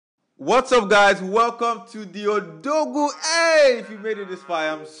What's up, guys? Welcome to the Odogu. Hey, if you made it this far,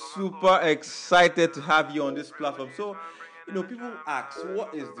 I'm super excited to have you on this platform. So, people ask,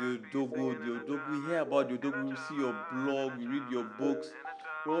 what is the Odogu? The Odogu, we hear about the Odogu, we see your blog, we read your books.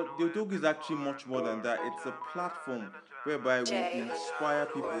 Well, the Odogu is actually much more than that. It's a platform whereby we inspire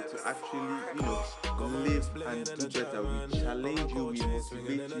people to actually, live and do better. We challenge you, we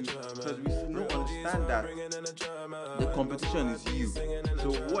motivate you, because we understand that the competition is you.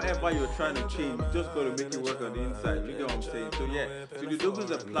 So whatever you're trying to change, you just got to make it work on the inside. You get what I'm saying? So so the Odogu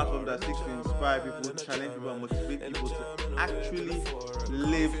is a platform that seeks to inspire people, challenge people, and motivate people to actually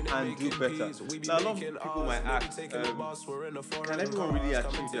live and do better. Now, a lot of people might ask, can everyone really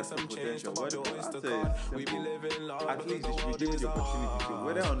achieve their full potential? Well, the answer is simple. At least they should be given the opportunity to.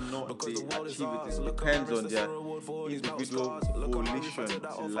 Whether or not they achieve it depends on their individual volition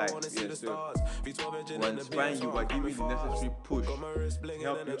in life. Yes, so we're inspiring you by giving you the necessary push to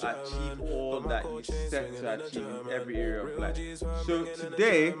help you achieve all that you set to achieve in every area of life. So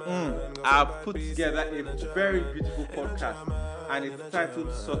today, I've put together a very beautiful podcast, and it's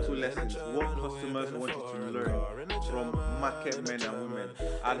titled Subtle Lessons: What Customers Want You to Learn from Market Men and Women.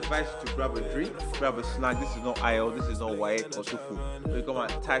 I advise you to grab a drink, grab a snack. This is not IL, this is not white or Sufu. You come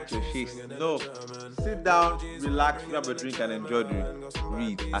and touch your face. No, sit down, relax, grab a drink, and enjoy the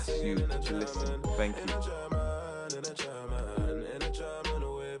read as you listen. Thank you.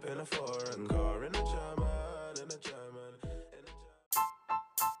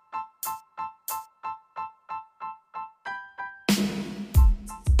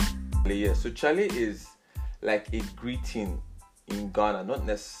 Yeah, so Charlie is like a greeting in Ghana, not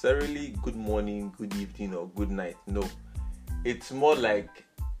necessarily good morning, good evening, or good night. No, it's more like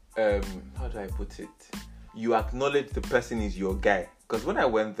how do I put it? You acknowledge the person is your guy. Because when I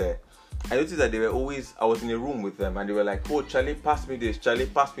went there, I noticed that they were always, I was in a room with them and they were like, oh, Charlie, pass me this, Charlie,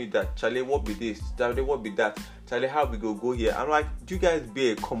 pass me that, Charlie, what be this, Charlie, what be that, Charlie, how we go here? I'm like, do you guys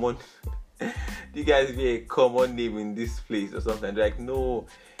be a common name in this place or something? They're like, no,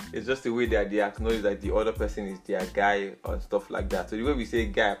 it's just the way that they acknowledge that the other person is their guy or stuff like that. So the way we say,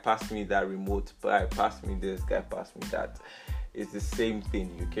 guy, pass me that remote, guy, pass me this, guy, pass me that, it's the same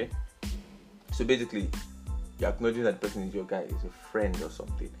thing, okay? So basically, you're acknowledging that the person is your guy, is a friend or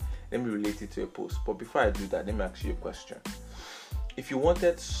something. Let me relate it to a post. But before I do that, let me ask you a question. If you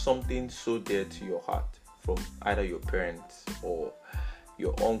wanted something so dear to your heart from either your parents or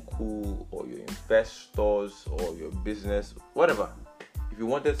your uncle or your investors or your business, whatever, if you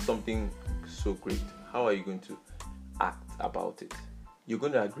wanted something so great, how are you going to act about it? You're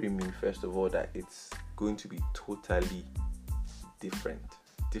going to agree with me, first of all, that it's going to be totally different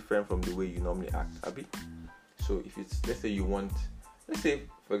from the way you normally act, Abby. So if it's, let's say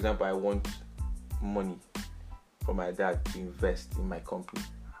for example, I want money for my dad to invest in my company.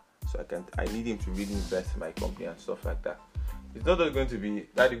 So I need him to really invest in my company and stuff like that. It's not just going to be,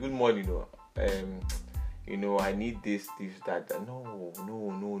 Daddy, good morning, I need this, that. No.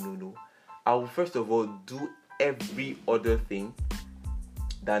 I will first of all do every other thing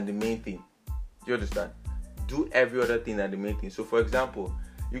than the main thing. Do you understand? Do every other thing than the main thing. So for example,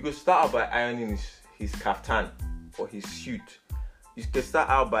 you could start out by ironing his kaftan or his suit. You can start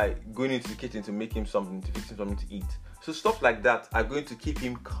out by going into the kitchen to make him something, to fix him something to eat. So stuff like that are going to keep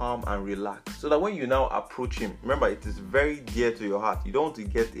him calm and relaxed. So that when you now approach him, remember, it is very dear to your heart. You don't want to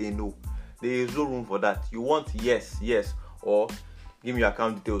get a no. There is no room for that. You want yes, or give me your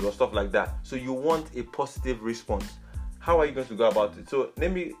account details or stuff like that. So you want a positive response. How are you going to go about it? So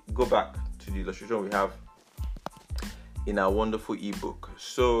let me go back to the illustration we have in our wonderful ebook.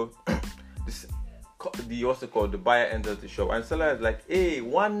 So the buyer enters the shop and seller is like, hey,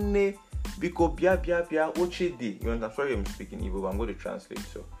 one day biko bia oche di. You know, I'm sorry I'm speaking Igbo, but I'm going to translate.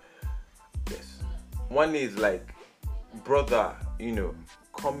 So yes, one is like, brother,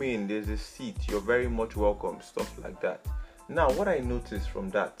 come in, there's a seat, you're very much welcome, stuff like that. Now what I noticed from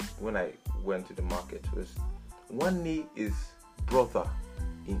that when I went to the market was one is brother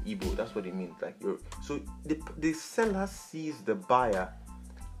in Igbo. That's what it means. Like so the seller sees the buyer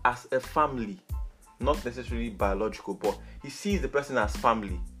as a family, not necessarily biological, but he sees the person as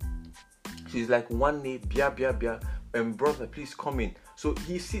family. So he's like, one day, bia, and brother, please come in. So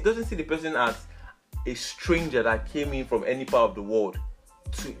he doesn't see the person as a stranger that came in from any part of the world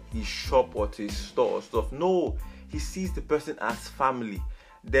to his shop or to his store or stuff. No, he sees the person as family.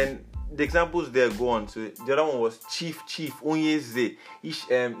 Then the examples there go on. So the other one was chief, onyeze,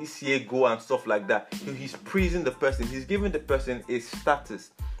 isiego and stuff like that. So he's praising the person. He's giving the person a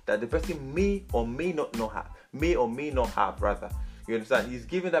status that the person may or may not have rather. You understand? He's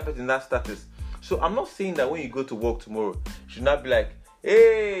giving that person that status. So I'm not saying that when you go to work tomorrow, you should not be like,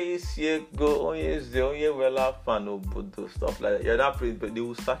 hey, year go, oh yes, the oh yeah, well, fan obodo, stuff like that. You're not praised, but they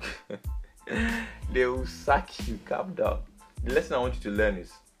will sack you. They will sack you. Calm down. The lesson I want you to learn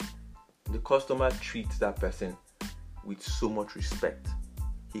is the customer treats that person with so much respect.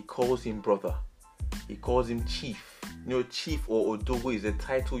 He calls him brother. He calls him chief. Chief or Odogo is a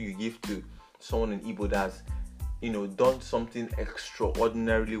title you give to someone in Igbo that's, done something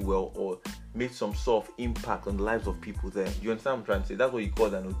extraordinarily well or made some sort of impact on the lives of people there. You understand what I'm trying to say? That's what you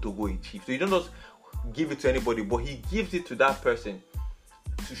call an Odogo, a chief. So you don't just give it to anybody, but he gives it to that person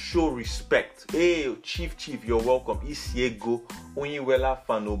to show respect. Hey, chief, you're welcome. Isiego, Onyiwela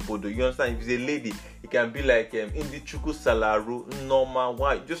Fanobodo. You understand? If it's a lady, it can be like Indi Chuku Salaru, Norma,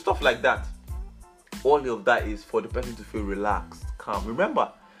 why? Just stuff like that. All of that is for the person to feel relaxed, calm.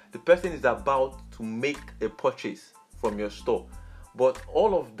 Remember, the person is about to make a purchase from your store. But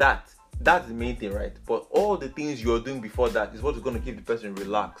all of that, that's the main thing, right? But all the things you're doing before that is what is going to keep the person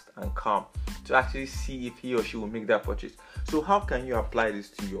relaxed and calm to actually see if he or she will make that purchase. So how can you apply this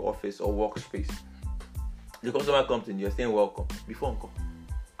to your office or workspace? The customer comes in, you're saying welcome. Before uncle,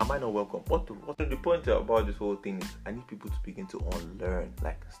 am I not welcome? What the point about this whole thing is I need people to begin to unlearn,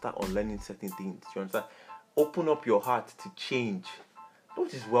 like start unlearning certain things. You understand? Open up your heart to change. Don't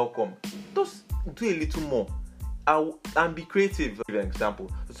just welcome. Just do a little more. And be creative. I'll give you an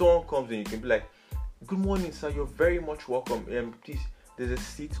example. So someone comes in, you can be like, good morning, sir. You're very much welcome. Please, there's a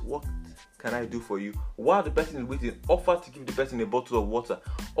seat. What can I do for you? While the person is waiting, offer to give the person a bottle of water.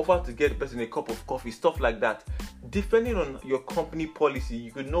 Offer to get the person a cup of coffee. Stuff like that. Depending on your company policy,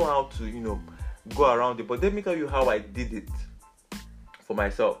 you could know how to, go around it. But let me tell you how I did it for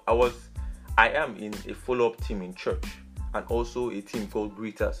myself. I am in a follow-up team in church and also a team called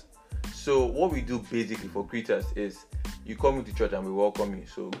Greeters. So what we do basically for greeters is you come into church and we welcome you.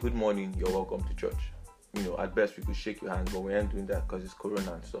 So good morning, you're welcome to church. At best we could shake your hands, but we ain't doing that because it's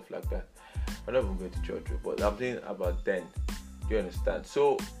Corona and stuff like that. I'm not even going to church, but I'm thinking about then. Do you understand?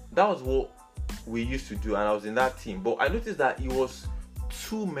 So that was what we used to do, and I was in that team. But I noticed that it was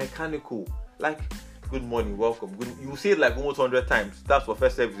too mechanical. Like, good morning, welcome. You say it like almost 100 times. That's for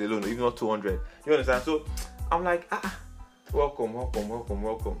first service alone, even not 200. You understand? So I'm like, welcome.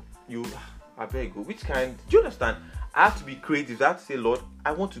 I beg you. Which kind? Do you understand? I have to be creative. I have to say, Lord,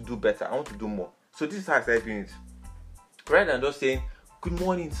 I want to do better. I want to do more. So this is how I started doing it. Rather than just saying, good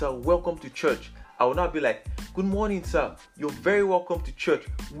morning, sir. Welcome to church. I will not be like, good morning, sir. You're very welcome to church.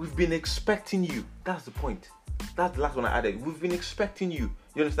 We've been expecting you. That's the point. That's the last one I added. We've been expecting you.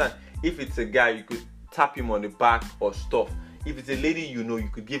 You understand? If it's a guy, you could tap him on the back or stuff. If it's a lady, you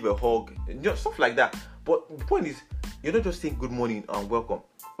could give a hug. Stuff like that. But the point is, you're not just saying good morning and welcome.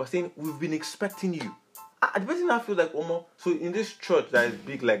 We're saying we've been expecting you. The person now feels like, Omo, so in this church that is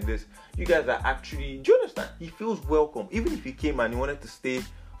big like this, you guys are actually, do you understand? He feels welcome. Even if he came and he wanted to stay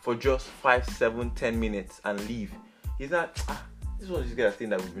for just 5, 7, 10 minutes and leave, he's not, this one is a thing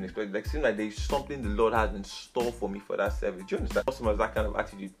that we've been expecting. Like, seems like there's something the Lord has in store for me for that service. Do you understand? Customers, that kind of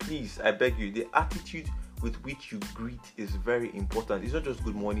attitude. Please, I beg you, the attitude with which you greet is very important. It's not just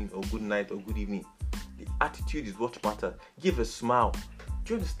good morning or good night or good evening. The attitude is what matters. Give a smile.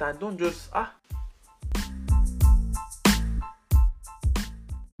 Do you understand? Don't just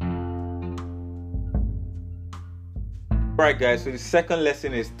Alright guys, so the second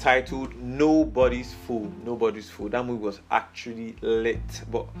lesson is titled Nobody's Fool. Nobody's Fool. That movie was actually lit.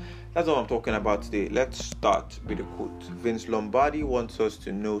 But that's what I'm talking about today. Let's start with a quote. Vince Lombardi wants us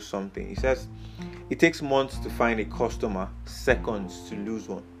to know something. He says, it takes months to find a customer, seconds to lose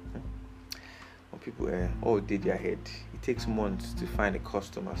one. When people did their head. It takes months to find a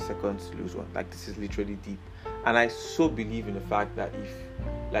customer, seconds to lose one. Like, this is literally deep. And I so believe in the fact that if,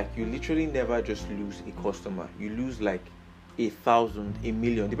 you literally never just lose a customer, you lose 1,000,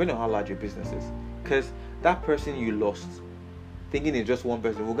 1,000,000, depending on how large your business is. Because that person you lost, thinking it's just one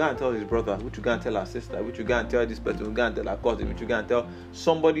person, we'll go and tell his brother, which you go and tell our sister, which you go and tell this person, we'll go and tell our cousin, which you go and tell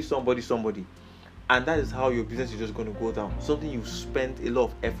somebody. And that is how your business is just going to go down. Something you've spent a lot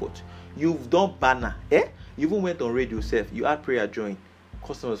of effort. You've done banner. You even went on radio yourself. You had prayer join.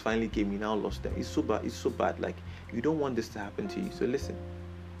 Customers finally came, you now lost them. It's so bad. You don't want this to happen to you. So listen,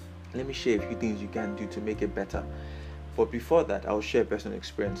 let me share a few things you can do to make it better. But before that, I'll share a personal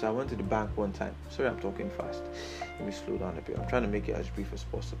experience. I went to the bank one time. Sorry, I'm talking fast. Let me slow down a bit. I'm trying to make it as brief as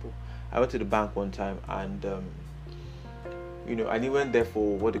possible. I went to the bank one time and, I went there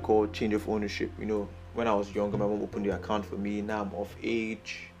for what they call change of ownership. When I was younger, my mom opened the account for me. Now I'm of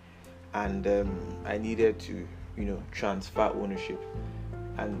age and I needed to, transfer ownership.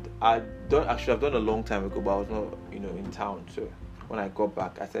 And I've done a long time ago, but I was not, in town. So when I got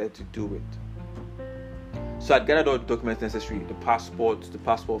back, I started to do it. So I'd gathered all the documents necessary, the passport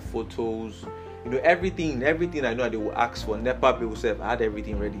photos, everything I know they will ask for. NEPA bill self, I had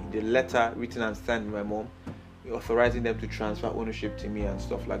everything ready. The letter written and signed by my mom, authorizing them to transfer ownership to me and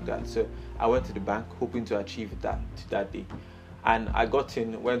stuff like that. So I went to the bank hoping to achieve that day. And I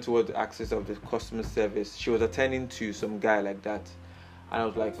went towards the access of the customer service. She was attending to some guy like that. And I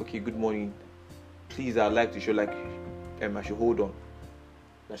was like, okay, good morning. Please, I'd like to show I should hold on.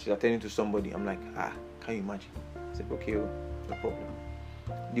 That she's attending to somebody. I'm like, can you imagine? I said, okay, no problem.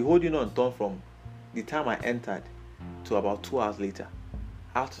 The holding on turned from the time I entered to about 2 hours later.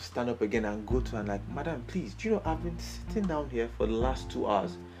 I had to stand up again and go to her and like, madam, please, do you know I've been sitting down here for the last 2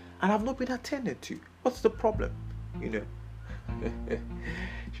 hours and I've not been attended to. What's the problem? She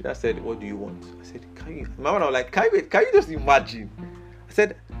just said, what do you want? I said, my mom was like, can you just imagine? I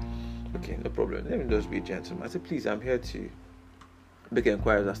said, okay, no problem. Let me just be a gentleman. I said, please, I'm here to make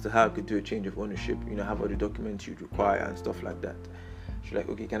inquiries as to how I could do a change of ownership, have all the documents you'd require and stuff like that. She's like,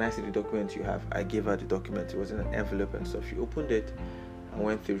 okay, can I see the documents you have? I gave her the document. It was in an envelope and stuff. She opened it and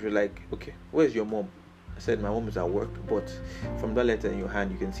went through. She was like, okay, where's your mom? I said, my mom is at work, but from that letter in your hand,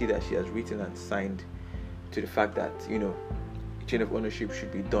 you can see that she has written and signed to the fact that, change of ownership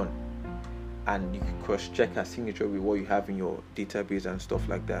should be done. And you can cross-check her signature with what you have in your database and stuff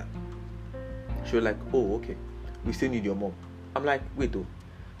like that. She was like, oh, okay, we still need your mom. I'm like, wait though,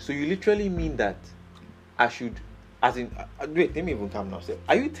 so you literally mean that I should, wait, let me even calm down.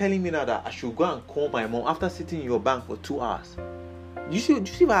 Are you telling me now that I should go and call my mom after sitting in your bank for 2 hours? Do you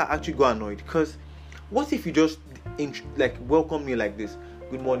see why I actually got annoyed? Because what if you just welcome me like this?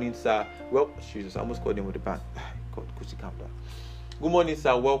 Good morning, sir. Well, Jesus, I almost called him with the bank. God, could you calm down? Good morning,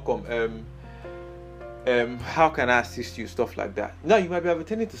 sir. Welcome. How can I assist you? Stuff like that. Now you might be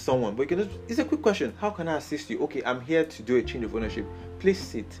attending to someone, but it's a quick question. How can I assist you? Okay, I'm here to do a change of ownership. Please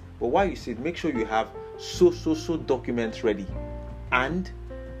sit. But while you sit, make sure you have so documents ready. And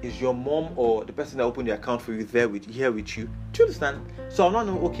is your mom or the person that opened the account for you here with you? Do you understand? So I'll now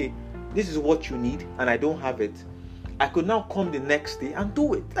know, okay, this is what you need and I don't have it. I could now come the next day and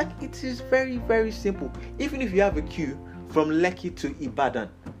do it. Like, it is very, very simple. Even if you have a queue from Lekki to Ibadan,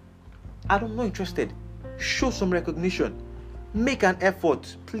 I'm not interested. Show some recognition. Make an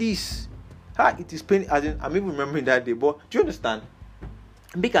effort, please. It is pain. I'm even remembering that day, but do you understand?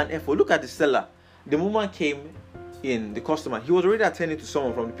 Make an effort. Look at the seller. The moment came in, the customer, he was already attending to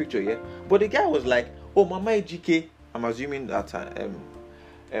someone from the picture, yeah. But the guy was like, "Oh, Mama Ejike." I'm assuming that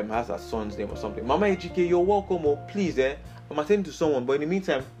has her son's name or something. Mama Ejike, you're welcome. Oh, please, I'm attending to someone. But in the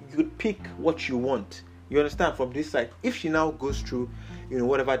meantime, you could pick what you want. You understand, from this side. If she now goes through,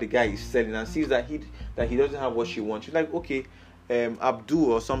 whatever the guy is selling and sees that he doesn't have what she wants, she's like, okay,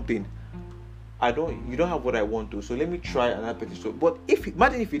 Abdul or something, you don't have what I want to, so let me try another petty store. But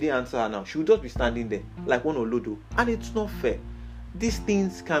imagine if you didn't answer her now, she would just be standing there like one Olodo, and it's not fair. These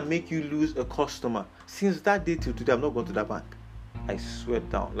things can make you lose a customer. Since that day till today, I've not gone to that bank. I swear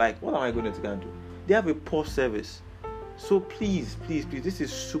down. Like, what am I going to go and do? They have a poor service. So please, this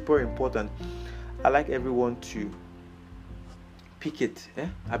is super important. I like everyone to pick it.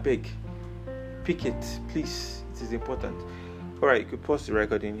 I beg. Pick it, please. It is important. Alright, you could pause the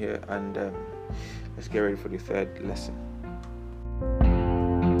recording here and let's get ready for the third lesson.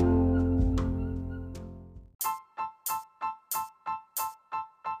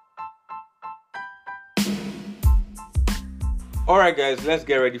 Alright guys, let's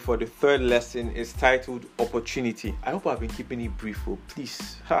get ready for the third lesson. It's titled Opportunity. I hope I've been keeping it brief.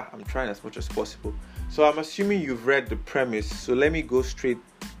 Please, I'm trying as much as possible. So I'm assuming you've read the premise. So let me go straight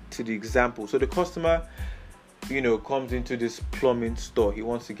to the example. So the customer, comes into this plumbing store. He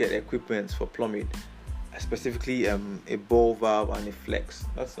wants to get equipment for plumbing, specifically a ball valve and a flex.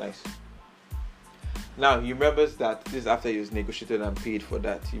 That's nice. Now he remembers that this is after he was negotiated and paid for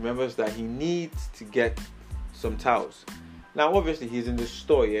that. He remembers that he needs to get some towels. Now obviously he's in the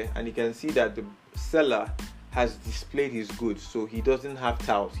store, and you can see that the seller has displayed his goods. So he doesn't have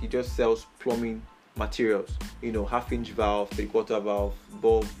towels. He just sells plumbing materials, half-inch valve, three-quarter valve,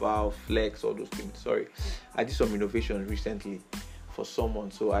 ball valve, flex, all those things. Sorry, I did some innovations recently for someone,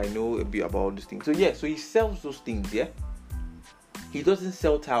 so I know a bit about all these things. So he sells those things. He doesn't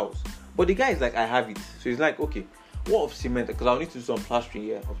sell towels, but the guy is like, I have it. So he's like, okay, what of cement? Because I'll need to do some plastering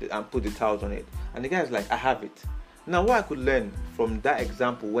here and put the towels on it. And the guy is like, I have it. Now what I could learn from that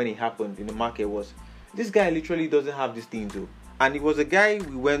example when it happened in the market was, this guy literally doesn't have these things though, and it was a guy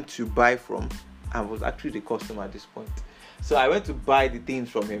we went to buy from. I was actually the customer at this point. So I went to buy the things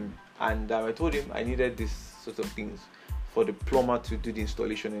from him, and I told him I needed this sort of things for the plumber to do the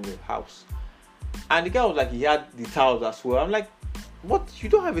installation in the house. And the guy was like, he had the towels as well. I'm like, What, you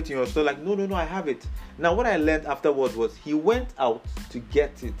don't have it in your store? Like, no, I have it. Now what I learned afterwards was he went out to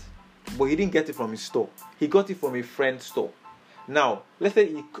get it, but he didn't get it from his store. He got it from a friend's store. Now let's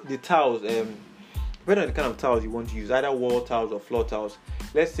say the towels, depending on the kind of towels you want to use, either wall towels or floor towels.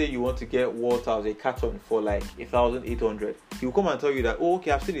 Let's say you want to get wall towels, a carton for like 1,800. He will come and tell you that, oh, okay,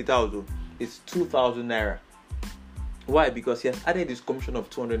 I've seen the towels though, it's 2,000 naira. Why? Because he has added his commission of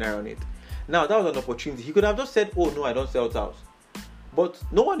 200 naira on it. Now that was an opportunity. He could have just said, oh no, I don't sell towels. But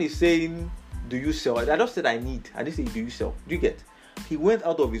no one is saying, do you sell? I just said I need. I didn't say, do you sell? Do you get? He went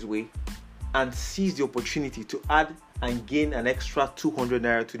out of his way and seized the opportunity to add and gain an extra 200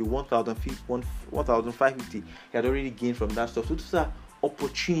 naira to the 1,550 he had already gained from that stuff. So these are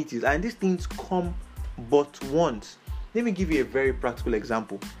opportunities, and these things come but once. Let me give you a very practical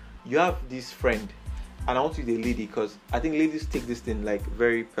example. You have this friend, and I want to use a lady because I think ladies take this thing like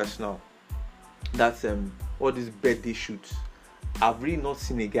very personal. That's all these birthday shoots. I've really not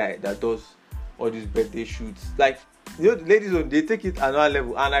seen a guy that does all these birthday shoots. Like, ladies, they take it another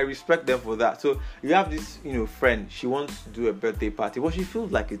level, and I respect them for that. So you have this, friend. She wants to do a birthday party, but she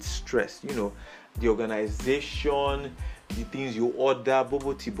feels like it's stress. The organization, the things you order,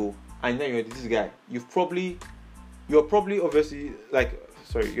 bobo tibo, and then you're this guy. You're probably obviously like,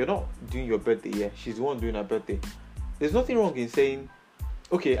 sorry, you're not doing your birthday yet. She's the one doing her birthday. There's nothing wrong in saying,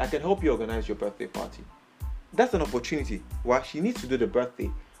 okay, I can help you organize your birthday party. That's an opportunity. Well, she needs to do the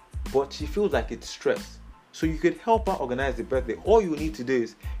birthday, but she feels like it's stress. So you could help her organize the birthday. All you need to do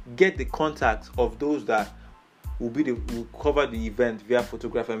is get the contacts of those that will cover the event via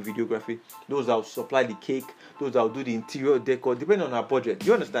photography and videography. Those that will supply the cake. Those that will do the interior decor, depending on her budget. Do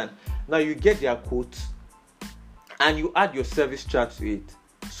you understand? Now you get their quotes, and you add your service charge to it.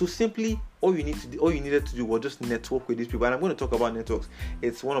 So simply, all you needed to do was just network with these people. And I'm going to talk about networks.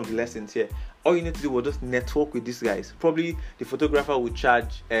 It's one of the lessons here. All you need to do was just network with these guys. Probably the photographer will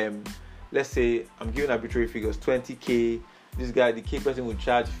charge, let's say, I'm giving arbitrary figures, 20k. This guy, the cake person, will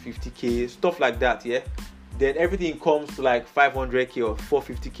charge 50k, stuff like that, yeah? Then everything comes to like 500k or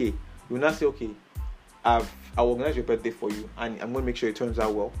 450k. You will now say, okay, I'll organize your birthday for you, and I'm going to make sure it turns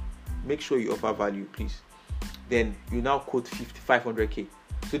out well. Make sure you offer value, please. Then you now quote 500k.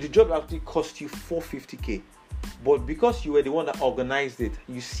 So the job actually cost you 450k. But because you were the one that organized it,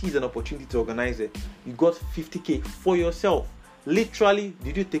 you seized an opportunity to organize it, you got 50k for yourself. Literally,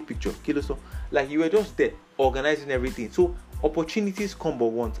 did you take picture? Like, you were just there organizing everything. So opportunities come but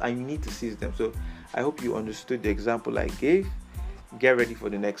once, and you need to seize them. So I hope you understood the example I gave. Get ready for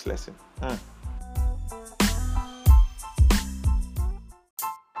the next lesson.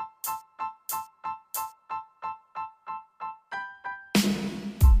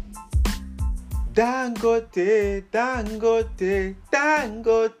 Dangote,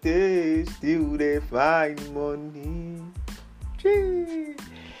 still they find money. Gee.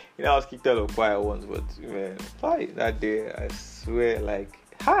 I was kicked out of choir once, but man, that day, I swear, like,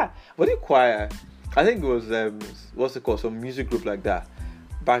 but the choir, I think it was some music group like that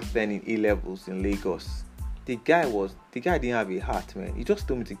back then in A-levels in Lagos. The guy didn't have a heart, man. He just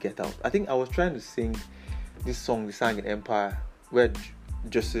told me to get out. I think I was trying to sing this song we sang in Empire, where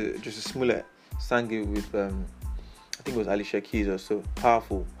Justin Smollett sang it with I think it was Alicia Keys or so.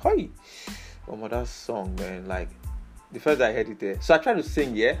 Powerful. Hi. Oh my, that song, man, like, the first time I heard it there. So I tried to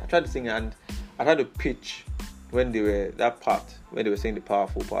sing, and I tried to pitch when they were saying the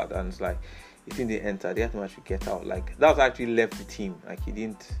powerful part, and it's like, it didn't enter. They had to actually get out. Like, that was actually left the team. Like, he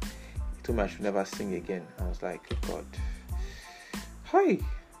told me I should never sing again. I was like, God, hi,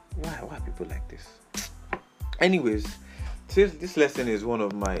 why are people like this? Anyways, this lesson is one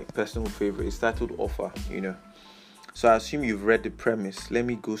of my personal favorites. It's titled Offer, So I assume you've read the premise. Let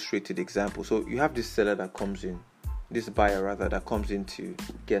me go straight to the example. So you have this buyer that comes in to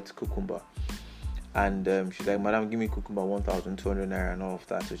get cucumber. And she's like, Madam, give me cucumber 1,200 naira and all of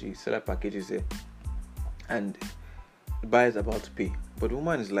that. So she select packages it. And the buyer is about to pay. But the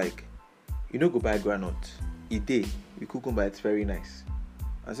woman is like, go buy granite. The cucumber, it's very nice.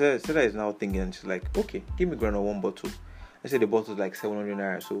 And so Sarah is now thinking, and she's like, okay, give me granite 1 bottle. I said the bottle is like 700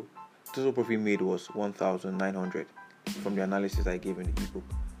 naira. So total profit made was 1,900 from the analysis I gave in the ebook.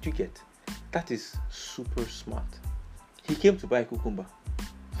 Do you get? That is super smart. He came to buy cucumber.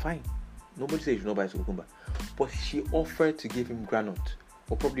 Fine. Nobody says you should not buy cucumber. But she offered to give him granite,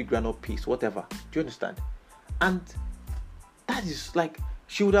 or probably granite paste, whatever. Do you understand? And that is like,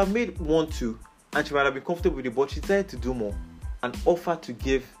 she would have made 1-2, and she might have been comfortable with it, but she decided to do more and offer to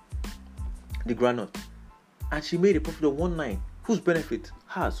give the granite. And she made a profit of 1.9. Whose benefit?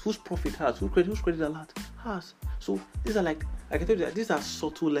 Hers. Whose profit? Hers. Whose credit a lot? Hers. So these are like I told you, these are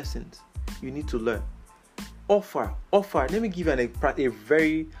subtle lessons you need to learn. offer. Let me give you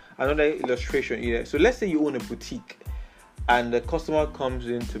another illustration here. So let's say you own a boutique and the customer comes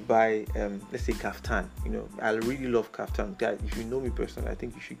in to buy let's say kaftan. I really love kaftan, guys. If you know me personally, I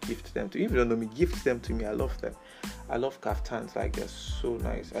think you should gift them to me. If you don't know me, gift them to me. I love them. I love kaftans. Like, they're so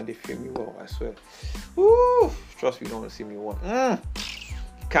nice and they fit me well, I swear. Woo! Trust me, you don't want to see me one.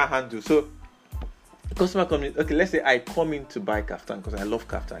 Can't handle. So the customer comes in. Okay, let's say I come in to buy kaftan because I love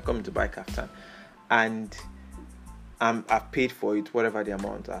kaftan. I come in to buy kaftan and I've paid for it, whatever the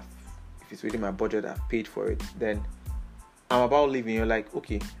amount. If it's within my budget, I've paid for it. Then I'm about leaving. You're like,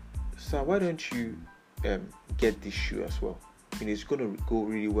 okay, so why don't you get this shoe as well? It's going to go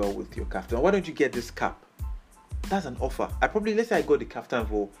really well with your kaftan. Why don't you get this cap? That's an offer. Let's say I got the kaftan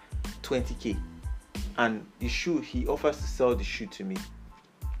for 20k, and the shoe, he offers to sell the shoe to me.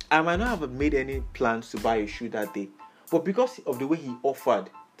 I might not have made any plans to buy a shoe that day, but because of the way he offered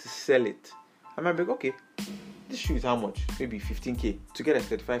to sell it, I might be like, okay, this shoe is how much? Maybe 15k. To get a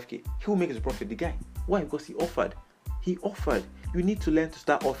 35k, he will make his profit. The guy. Why? Because he offered. You need to learn to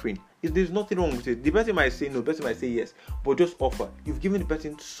start offering. There's nothing wrong with it. The person might say no, the person might say yes, but just offer. You've given the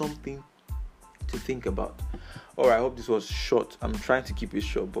person something to think about. Alright, I hope this was short. I'm trying to keep it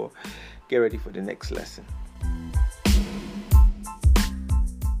short, but get ready for the next lesson.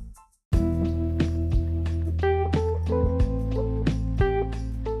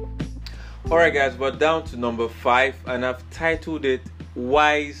 Alright guys, we're down to number 5 and I've titled it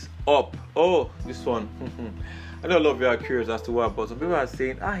Wise Up. Oh, this one. I know a lot of you are curious as to what I bought. Some people are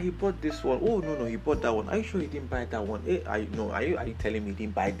saying, he bought this one. Oh, no, he bought that one. Are you sure he didn't buy that one? Are you telling me he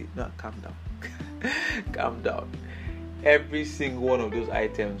didn't buy it? No, calm down. Calm down. Every single one of those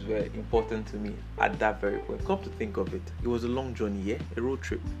items were important to me at that very point. Come to think of it, it was a long journey, yeah? A road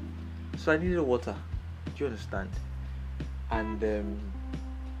trip. So I needed water. Do you understand? And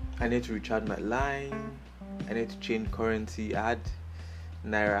I need to recharge my line. I need to change currency. I had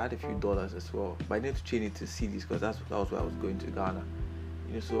Naira, I had a few dollars as well, but I need to change it to cedis because that was where I was going to Ghana.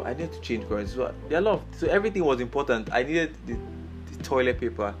 So I need to change currency. So everything was important. I needed the toilet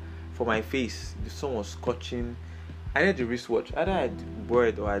paper for my face. The sun was scorching. I needed the wristwatch. Either I'd wear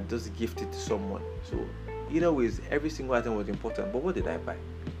it or I'd just gift it to someone. So either ways, every single item was important. But what did I buy?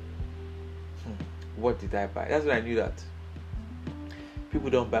 What did I buy? That's when I knew that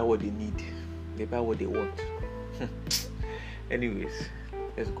people don't buy what they need. They buy what they want. Anyways,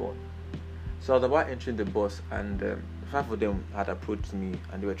 let's go on. So I was about entering the bus and 5 of them had approached me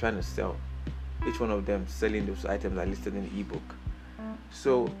and they were trying to sell. Each one of them selling those items I listed in the ebook.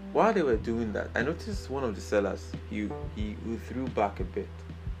 So while they were doing that, I noticed one of the sellers, he threw back a bit.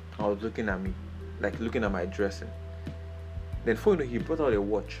 I was looking at me, like looking at my dressing. Then before you know, he brought out a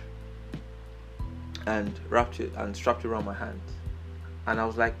watch and wrapped it and strapped it around my hand. And I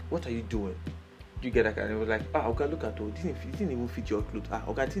was like, what are you doing? You get that? And it was like, okay, look at it. It didn't even fit your clothes.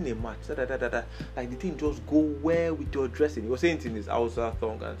 Okay, it didn't match. Like the thing just go well with your dressing. He was saying things, Hausa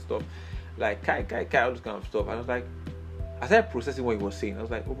thong and stuff. Like, kai, all this kind of stuff. And I was like, I started processing what he was saying. I was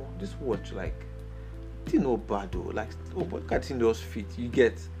like, oh, this watch, like, it didn't know bad though. Like, but can't see those feet. You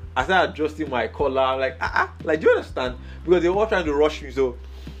get. I started adjusting my collar. I'm like, like, do you understand? Because they were all trying to rush me. So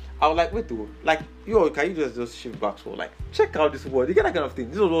I was like, wait, though, like, can you just shift back? So, like, check out this watch. You get that kind of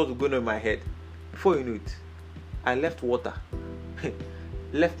thing. This was what was going on in my head. Before you knew it, I left water,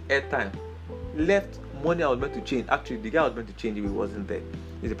 left airtime, left money I was meant to change. Actually, the guy I was meant to change it wasn't there.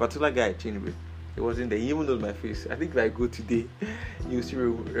 There's a particular guy I changed with. He wasn't there. He even knows my face. I think if I go today, you'll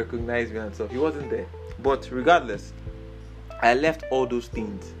still recognize me and stuff. He wasn't there. But regardless, I left all those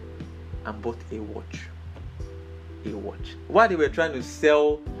things and bought a watch. While they were trying to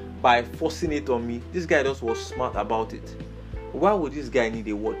sell by forcing it on me, this guy just was smart about it. Why would this guy need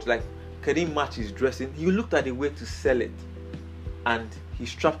a watch? Like, can he match his dressing? He looked at the way to sell it and he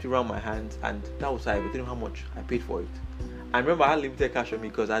strapped it around my hands, and that was how I didn't know how much I paid for it. I remember I had limited cash on me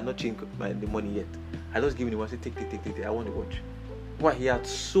because I had not changed the money yet. I just gave him the money, said, take, I want the watch. Why? He had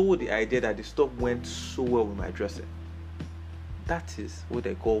sold the idea that the stuff went so well with my dressing. That is what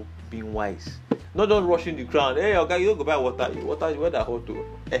they call being wise. Not just rushing the crowd. Hey, okay, you don't go buy water. Water, where that hot to?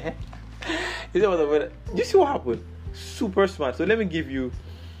 You see what happened? Super smart. So let me give you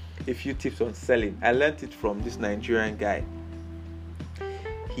a few tips on selling. I learned it from this Nigerian guy.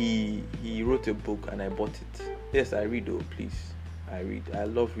 He wrote a book and I bought it. Yes, I read though, please. I read. I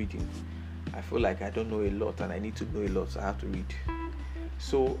love reading. I feel like I don't know a lot and I need to know a lot, so I have to read.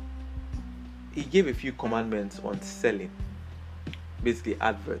 So he gave a few commandments on selling. Basically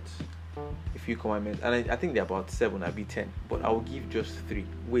adverts. A few commandments. And I think they're about 7, I'll be 10. But I'll give just 3.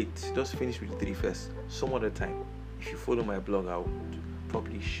 Wait, just finish with the 3 first. Some other time. If you follow my blog, I would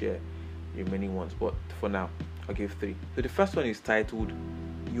probably share remaining ones, but for now I'll give 3. So the first one is titled,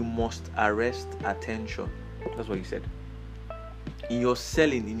 "You must arrest attention." That's what he said. In your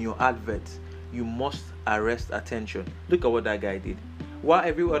selling, in your adverts, you must arrest attention. Look at what that guy did. While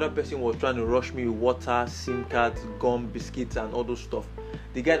every other person was trying to rush me with water, SIM cards, gum, biscuits, and all those stuff,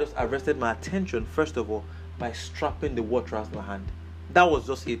 the guy just arrested my attention, first of all, by strapping the watch around my hand. That was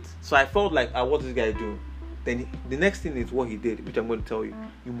just it. So I felt like, what is this guy doing? Then the next thing is what he did, which I'm going to tell you.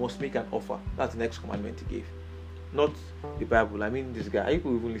 You must make an offer. That's the next commandment he gave. Not the Bible. I mean, this guy. Are you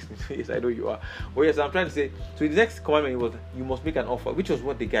even listening to this? I know you are. But yes, I'm trying to say. So the next commandment was, you must make an offer, which was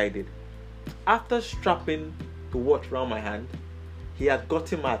what the guy did. After strapping the watch around my hand, he had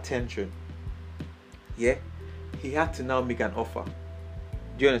gotten my attention. Yeah? He had to now make an offer.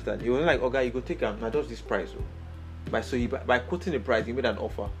 Do you understand? He wasn't like, okay, you go take him. Now just this price. By quoting the price, he made an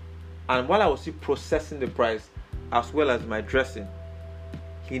offer. And while I was still processing the price, as well as my dressing,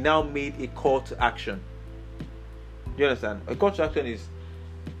 he now made a call to action. Do you understand? A call to action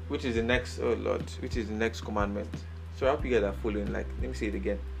which is the next commandment. So I hope you guys are following. Like, let me say it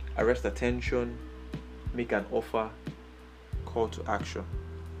again. Arrest attention, make an offer, call to action.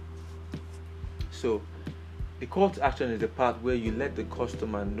 So the call to action is the part where you let the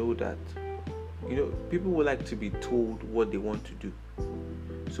customer know that, people would like to be told what they want to do.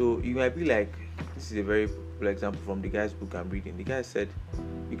 So you might be like, this is a very popular example from the guy's book I'm reading. The guy said,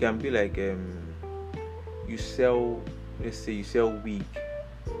 you can be like, let's say you sell wig.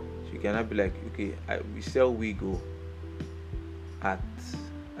 So you cannot be like, okay, we sell wig and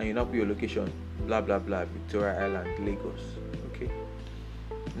you not put your location, blah blah blah, Victoria Island, Lagos. Okay.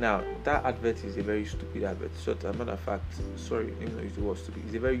 Now that advert is a very stupid advert. So as a matter of fact, sorry, let me not use the word stupid.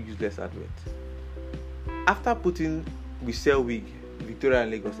 It's a very useless advert. After putting we sell wig, Victoria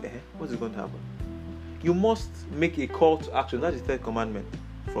and Lagos, what is going to happen? You must make a call to action. That's the 3rd commandment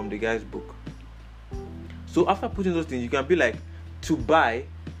from the guy's book. So after putting those things, you can be like, to buy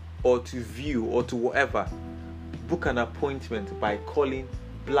or to view or to whatever, book an appointment by calling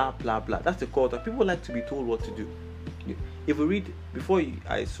blah blah blah. That's the call that people like to be told what to do. If you read, if you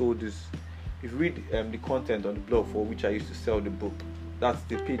read the content on the blog for which I used to sell the book, that's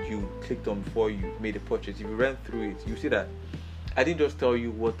the page you clicked on before you made a purchase. If you ran through it, you see that I didn't just tell you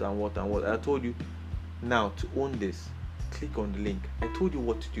what and what and what. I told you, now to own this, click on the link. I told you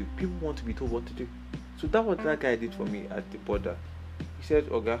what to do. People want to be told what to do. So that's what that guy did for me at the border. He said,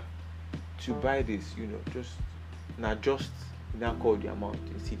 Oga, to buy this, just now call the amount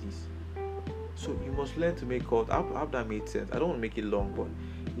in CDs. So you must learn to make calls. I hope that made sense. I don't want to make it long, but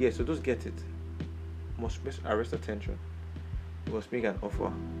yeah, so just get it. You must arrest attention. You must make an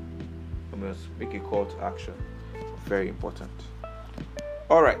offer. You must make a call to action. Very important.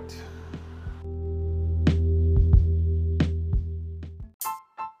 All right.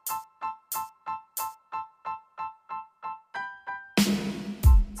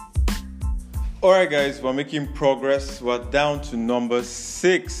 Alright guys, we're making progress. We're down to number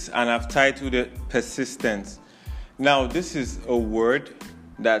 6 and I've titled it persistence. Now this is a word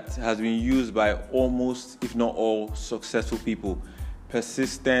that has been used by almost, if not all, successful people.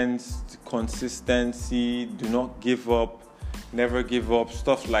 Persistence, consistency, do not give up, never give up,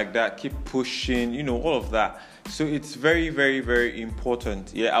 stuff like that, keep pushing, all of that. So it's very, very, very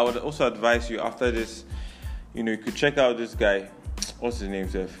important. Yeah, I would also advise you after this, you could check out this guy. What's his name,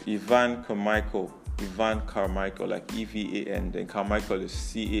 Jeff? Ivan Carmichael, like EVAN. Then Carmichael is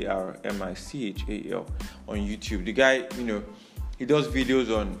CARMICHAL on YouTube. The guy, he does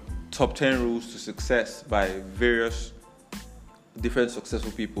videos on top 10 rules to success by various different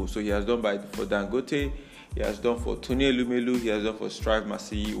successful people. So he has done for Dangote, he has done for Tony Elumelu, he has done for Strive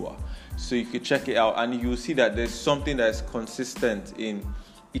Masiyiwa. So you could check it out and you'll see that there's something that is consistent in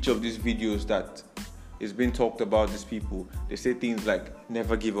each of these videos that is being talked about. These people, they say things like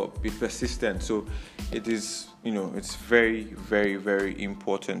never give up, be persistent. So it is, it's very, very, very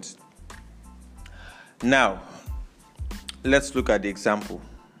important. Now let's look at the example.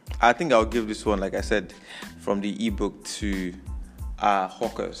 I think I'll give this one, like I said, from the ebook to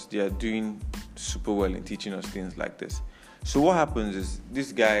hawkers. They are doing super well in teaching us things like this. So what happens is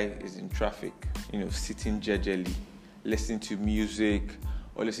this guy is in traffic, sitting gingerly, listening to music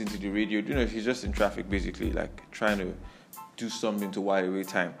or listening to the radio. He's just in traffic, basically, like trying to do something to while away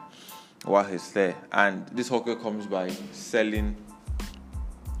time while he's there. And this hawker comes by selling.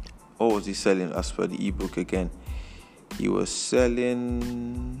 What was he selling as per the ebook again? He was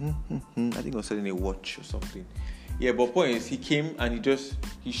selling, I think he was selling a watch or something. Yeah, but point is, he came and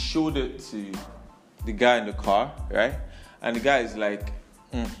he showed it to the guy in the car, right? And the guy is like,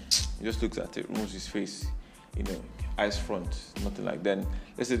 he just looks at it, removes his face. ice front, nothing like that. Then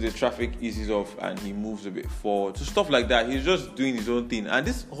let's say the traffic eases off and he moves a bit forward. So stuff like that. He's just doing his own thing. And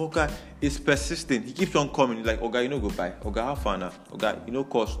this hawker is persistent. He keeps on coming. He's like, Oga, go buy. Oga, have fun now. Oga,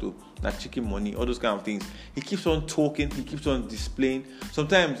 cost to like chicken money, all those kind of things. He keeps on talking. He keeps on displaying.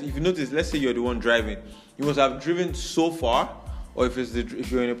 Sometimes, if you notice, let's say you're the one driving, you must have driven so far. Or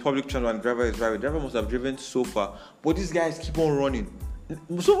if you're in a public channel and the driver is driving, the driver must have driven so far. But these guys keep on running.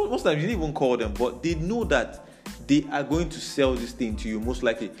 So most times you didn't even call them, but they know that they are going to sell this thing to you most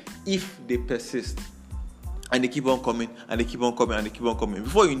likely if they persist. And they keep on coming, and they keep on coming, and they keep on coming.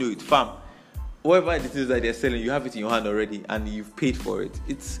 Before you know it, fam, whatever it is that they're selling, you have it in your hand already, and you've paid for it.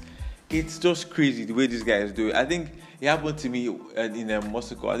 It's just crazy the way these guys do it. I think it happened to me in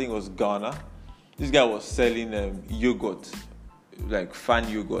Mexico. I think it was Ghana. This guy was selling yogurt, like fan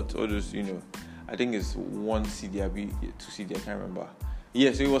yogurt, all those, I think it's 1 CD, 2 CD, I can't remember.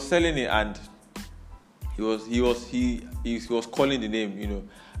 Yeah, so he was selling it, and he was calling the name,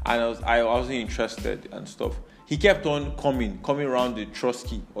 and I wasn't interested and stuff. He kept on coming around the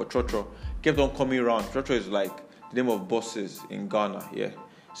Trotsky or Trotro. Kept on coming around. Trotro is like the name of bosses in Ghana, yeah.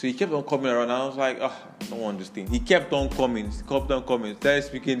 So he kept on coming around, and I was like, I don't want this thing. He kept on coming. Started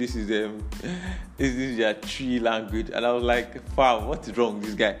speaking, this is their tree language. And I was like, fam, what is wrong with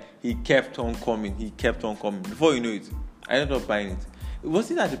this guy? He kept on coming. Before you know it, I ended up buying it.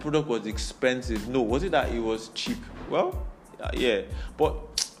 Was it that the product was expensive? No. Was it that it was cheap? Well, yeah.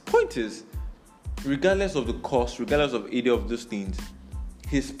 But point is, regardless of the cost, regardless of any of those things,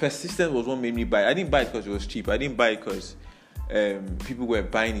 his persistence was what made me buy it. I didn't buy it because it was cheap. I didn't buy it because people were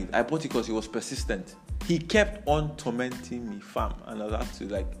buying it. I bought it because he was persistent. He kept on tormenting me, fam, and I had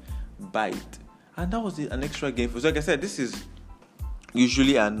to buy it. And that was an extra game for. So like I said, this is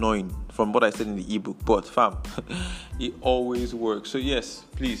usually annoying from what I said in the ebook, but fam, it always works. So yes,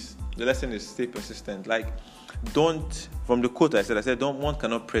 please, the lesson is stay persistent. Don't, from the quote I said, one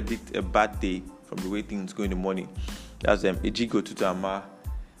cannot predict a bad day from the way things go in the morning. That's Ejigo Tutama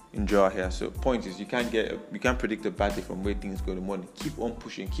enjoy here. So point is, you can't predict a bad day from where things go in the morning. Keep on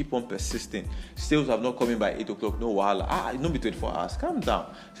pushing, keep on persisting. Sales have not coming by 8 o'clock, no wahala. It's not be 24 hours. Calm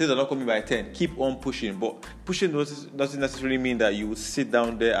down. Sales are not coming by 10. Keep on pushing. But pushing doesn't necessarily mean that you will sit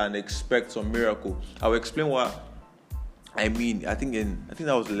down there and expect some miracle. I will explain what I mean. I think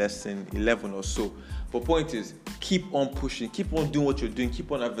that was lesson 11 or so. But point is, keep on pushing, keep on doing what you're doing,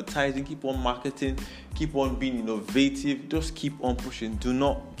 keep on advertising, keep on marketing, keep on being innovative. Just keep on pushing. Do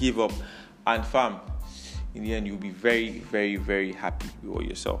not give up. And fam, in the end, you'll be very, very, very happy with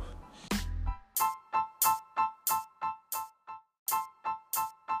yourself.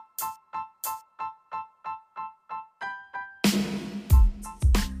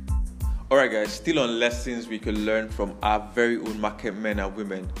 Alright guys, still on lessons we can learn from our very own market men and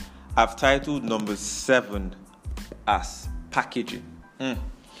women. I've titled number 7 as packaging.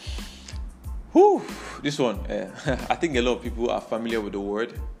 This one, I think a lot of people are familiar with the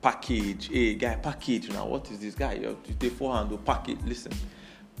word package. Hey guy, package now. What is this guy? They forehand or package. Listen,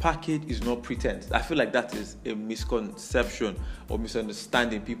 package is not pretense. I feel like that is a misconception or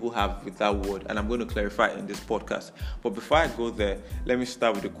misunderstanding people have with that word, and I'm going to clarify it in this podcast. But before I go there, let me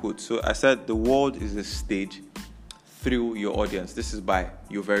start with a quote. So I said the world is a stage through your audience. This is by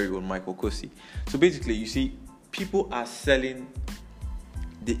your very own Michael Kosi. So basically, you see, people are selling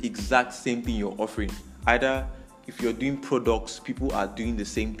the exact same thing you're offering. Either if you're doing products, people are doing the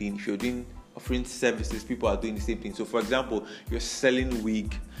same thing. If you're offering services, people are doing the same thing. So for example, you're selling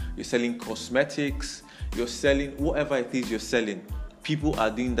wig, you're selling cosmetics, you're selling whatever it is you're selling. People are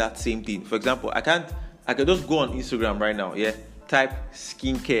doing that same thing. For example, I can just go on Instagram right now, type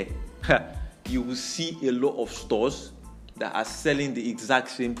skincare. You will see a lot of stores that are selling the exact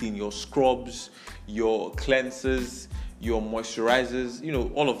same thing. Your scrubs, your cleansers, your moisturizers,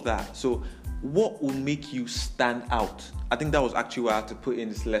 all of that. So what will make you stand out? I think that was actually what I had to put in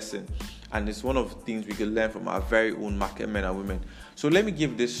this lesson. And it's one of the things we can learn from our very own market men and women. So let me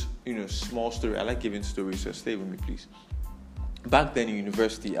give this, small story. I like giving stories, so stay with me, please. Back then in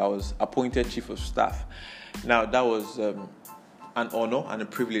university, I was appointed chief of staff. Now, that was an honor and a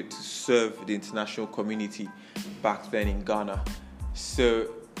privilege to serve the international community back then in Ghana. So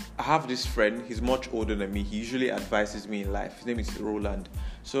I have this friend. He's much older than me. He usually advises me in life. His name is Roland.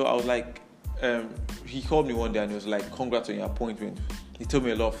 So I was like, he called me one day and he was like, congrats on your appointment. He told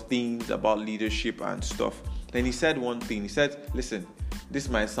me a lot of things about leadership and stuff. Then he said one thing. He said, listen, this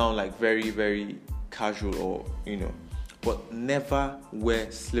might sound like very, very casual or, but never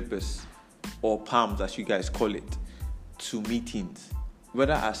wear slippers or palms, as you guys call it, to meetings,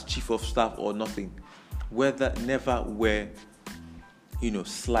 whether as chief of staff or nothing. Never wear,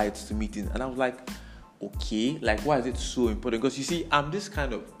 slides to meetings. And I was like, okay, like why is it so important? Because you see, I'm this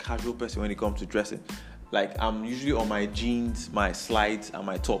kind of casual person when it comes to dressing. Like, I'm usually on my jeans, my slides, and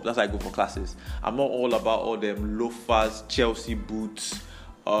my top. That's how I go for classes. I'm not all about all them loafers, Chelsea boots,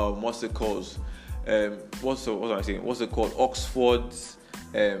 what's it called? What am I saying? What's it called? Oxfords,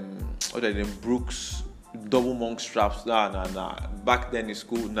 what are them? Brooks, double monk straps. Nah. Back then in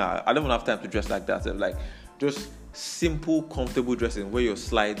school, nah. I don't even have time to dress like that. So, like, just simple, comfortable dressing. Wear your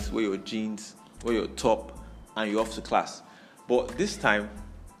slides, wear your jeans, wear your top, and you're off to class. But this time,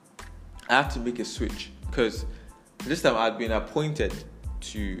 I have to make a switch. Because this time I'd been appointed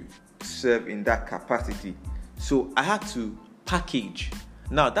to serve in that capacity. So I had to package.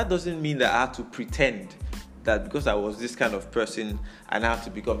 Now, that doesn't mean that I had to pretend that because I was this kind of person and I have to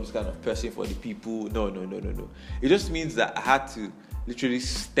become this kind of person for the people. No. It just means that I had to literally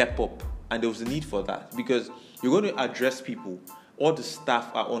step up. And there was a need for that. Because you're going to address people. All the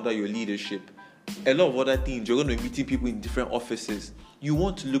staff are under your leadership. A lot of other things. You're going to be meeting people in different offices. You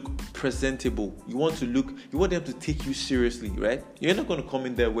want to look presentable. You want them to take you seriously, right? You're not going to come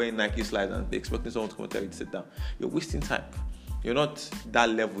in there wearing Nike slides and expecting someone to come and tell you to sit down. You're wasting time. You're not that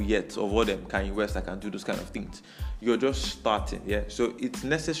level yet of all them Kanye West that can do those kind of things. You're just starting, yeah? So it's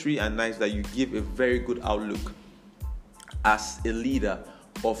necessary and nice that you give a very good outlook as a leader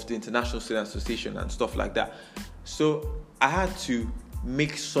of the International Student Association and stuff like that. So I had to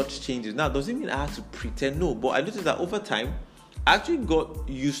make such changes. Now, does it mean I had to pretend? No, but I noticed that over time, I actually got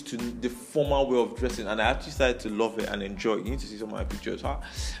used to the formal way of dressing and I actually started to love it and enjoy it. You need to see some of my pictures, huh?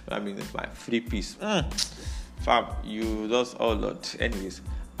 I mean, it's my 3-piece. Fab, you just, oh Lord. Anyways,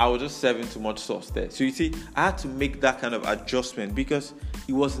 I was just serving too much sauce there. So you see, I had to make that kind of adjustment because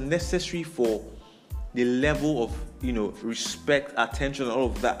it was necessary for the level of, respect, attention, and all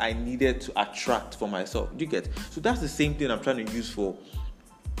of that I needed to attract for myself. Do you get? So that's the same thing I'm trying to use for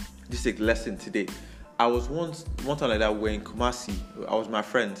this lesson today. I was one time like that. We're in Kumasi. I was with my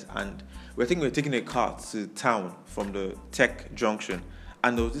friends, and we were taking a car to town from the tech junction,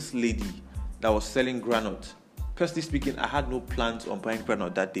 and there was this lady that was selling granite. Personally speaking, I had no plans on buying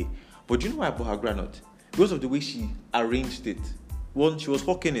granite that day, but do you know why I bought her granite? Because of the way she arranged it. One, she was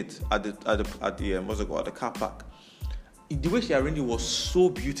hawking it at the car park. The way she arranged it was so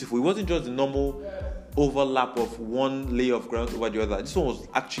beautiful. It wasn't just the normal overlap of one layer of granite over the other. This one was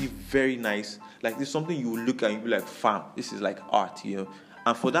actually very nice. Like, there's something you look at and you be like, fam, this is like art,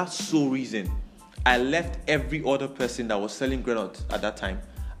 And for that sole reason, I left every other person that was selling granite at that time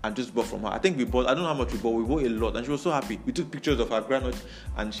and just bought from her. I think I don't know how much we bought a lot, and she was so happy. We took pictures of her granite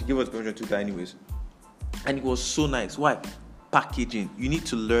and she gave us permission to do that anyways. And it was so nice. Why? Packaging. You need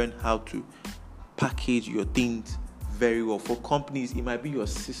to learn how to package your things very well. For companies, it might be your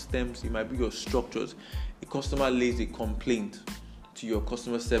systems, it might be your structures. A customer lays a complaint to your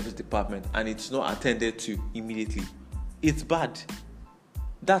customer service department and it's not attended to immediately. It's bad.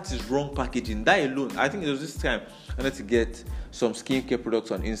 That is wrong packaging. That alone. I think there was this time I had to get some skincare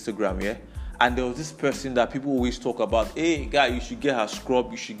products on Instagram, yeah? And there was this person that people always talk about. Hey, guy, you should get her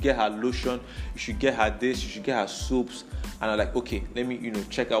scrub, you should get her lotion, you should get her this, you should get her soaps. And I'm like, okay, let me,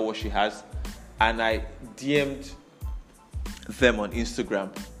 check out what she has. And I DM'd them on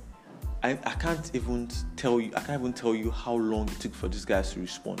Instagram. I can't even tell you how long it took for these guys to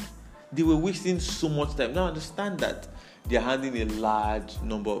respond. They were wasting so much time. Now I understand that they're handling a large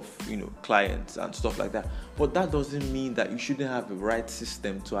number of clients and stuff like that. But that doesn't mean that you shouldn't have the right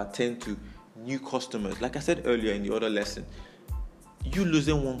system to attend to new customers. Like I said earlier in the other lesson, you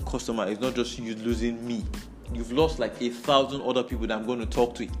losing one customer is not just you losing me. You've lost like 1,000 other people that I'm going to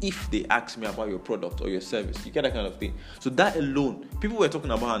talk to if they ask me about your product or your service. You get that kind of thing. So that alone, people were talking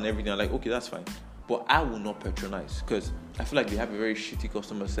about and everything. I'm like, okay, that's fine. But I will not patronize because I feel like they have a very shitty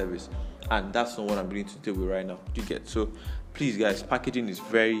customer service. And that's not what I'm willing to deal with right now. You get? So please, guys, packaging is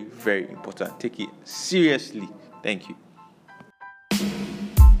very, very important. Take it seriously. Thank you.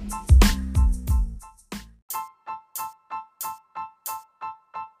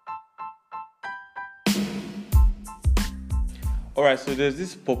 All right, so there's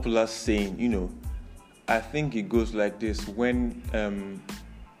this popular saying, I think it goes like this: when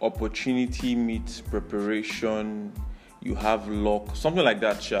opportunity meets preparation, you have luck, something like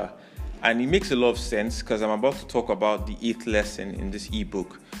that, Sha. And it makes a lot of sense because I'm about to talk about the 8th lesson in this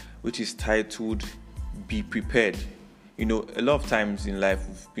ebook, which is titled Be Prepared. A lot of times in life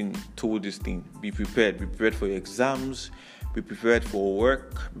we've been told this thing: be prepared for your exams, be prepared for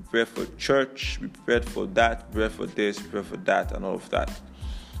work, be prepared for church, be prepared for that, be prepared for this, be prepared for that, and all of that.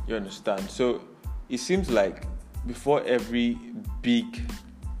 You understand? So it seems like before every big,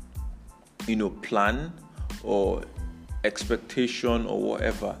 plan or expectation or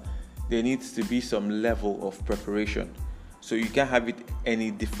whatever, there needs to be some level of preparation. So you can't have it any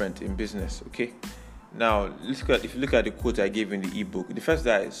different in business, okay? Now, if you look at the quote I gave in the ebook, the first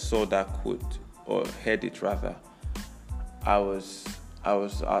day I saw that quote, or heard it rather, I was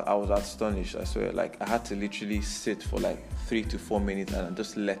astonished. I swear, like I had to literally sit for like 3 to 4 minutes and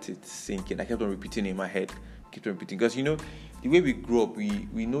just let it sink in. I kept on repeating in my head, because the way we grow up,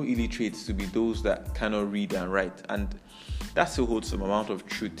 we know illiterates to be those that cannot read and write, and that still holds some amount of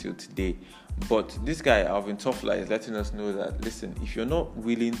truth till today. But this guy, Alvin Toffler, is letting us know that, listen, if you're not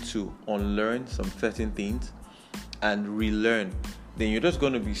willing to unlearn some certain things and relearn, then you're just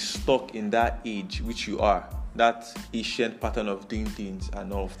going to be stuck in that age which you are, that ancient pattern of doing things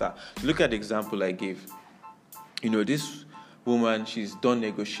and all of that. So look at the example I gave. This woman, she's done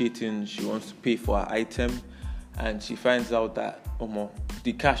negotiating, she wants to pay for her item, and she finds out that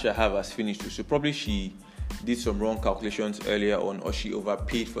the cash I have has finished. So probably she did some wrong calculations earlier on, or she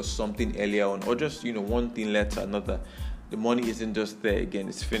overpaid for something earlier on, or just one thing led to another. The money isn't just there again,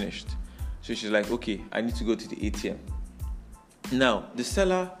 it's finished. So she's like, okay, I need to go to the ATM. Now, the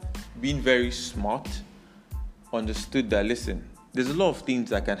seller, being very smart, understood that, listen, there's a lot of things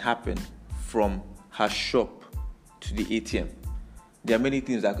that can happen from her shop to the ATM. There are many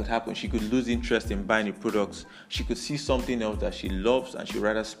things that could happen. She could lose interest in buying the products. She could see something else that she loves and she'd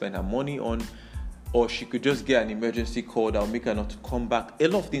rather spend her money on. Or she could just get an emergency call that will make her not to come back. A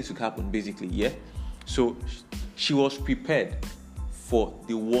lot of things could happen, basically, yeah? So she was prepared for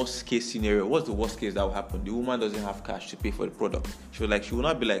the worst case scenario. What's the worst case that will happen? The woman doesn't have cash to pay for the product. She will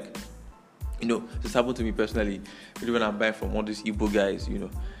not be like, this happened to me personally. When I'm buying from all these Igbo guys,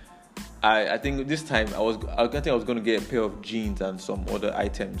 I think this time I was going to get a pair of jeans and some other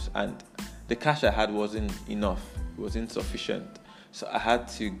items, and the cash I had wasn't enough. It was insufficient. So I had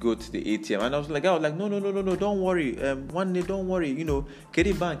to go to the ATM, and I was like, no, don't worry. One day, don't worry.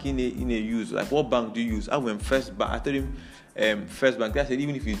 Kedi Bank in a use. Like, what bank do you use? I went First Bank. I told him First Bank. I said,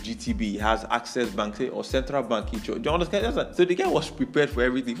 even if it's GTB, it has Access Bank or Central Bank. Do you understand? So the guy was prepared for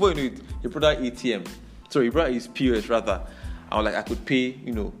everything. Before you know it, he brought out ATM. So he brought his POS rather. I was like, I could pay,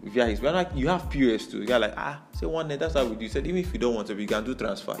 via his. But like, you have POS too. The guy like, say one day, that's how we do. He said, even if you don't want to, you can do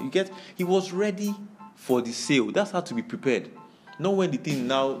transfer. He was ready for the sale. That's how to be prepared. Not when the thing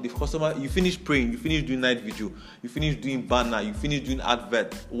now, the customer, you finish praying, you finish doing night video, you finish doing banner, you finish doing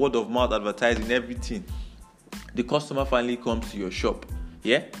advert, word of mouth advertising, everything. The customer finally comes to your shop,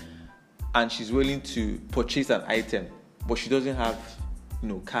 yeah? And she's willing to purchase an item, but she doesn't have,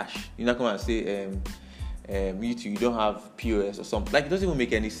 cash. You're not going to say, you don't have POS or something. Like, it doesn't even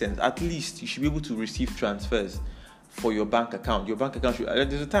make any sense. At least you should be able to receive transfers for your bank account. Your bank account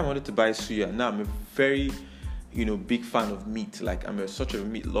there's a time I wanted to buy suya. Now I'm a very big fan of meat. Like, I'm such a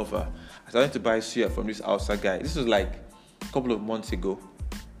meat lover. I started to buy suya from this outside guy. This was like a couple of months ago.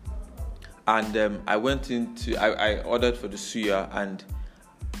 And I ordered for the suya, and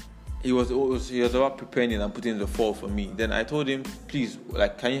he was about preparing it and putting in the fall for me. Then I told him, please,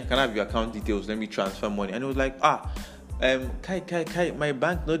 like, can I have your account details? Let me transfer money. And he was like, Kai, my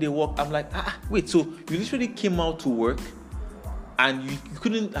bank, no, they work. I'm like, wait, so you literally came out to work and you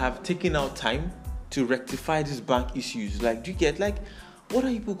couldn't have taken out time to rectify these bank issues? Like, do you get, like, what are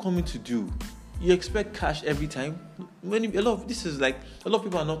people coming to do? You expect cash every time? A lot of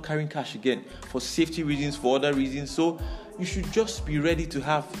people are not carrying cash again for safety reasons, for other reasons. So you should just be ready to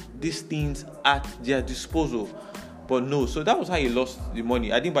have these things at their disposal. But no, so that was how he lost the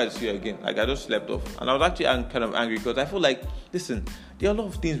money. I didn't buy the suya again. Like, I just slept off. And I was actually kind of angry because I feel like, listen, there are a lot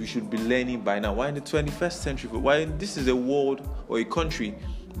of things we should be learning by now. Why in the 21st century? Why this is a world or a country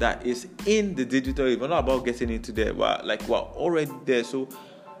that is in the digital age. We're not about getting into there. We're already there. So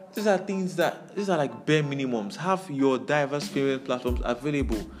these are like bare minimums. Have your diverse payment platforms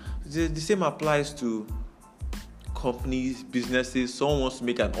available. The same applies to companies, businesses. Someone wants to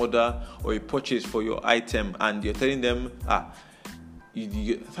make an order or a purchase for your item, and you're telling them, I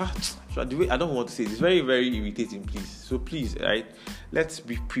don't want to say it. It's very, very irritating, please. So please, right, let's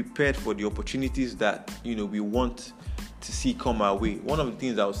be prepared for the opportunities that we want to see come our way. One of the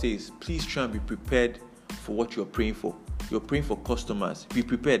things I would say is, please try and be prepared for what you're praying for. You're praying for customers. Be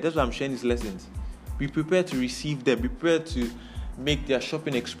prepared. That's why I'm sharing these lessons. Be prepared to receive them. Be prepared to make their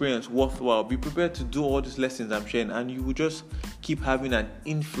shopping experience worthwhile. Be prepared to do all these lessons I'm sharing, and you will just keep having an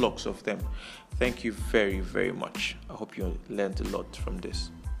influx of them. Thank you very, very much. I hope you learned a lot from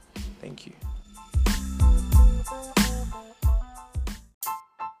this. Thank you.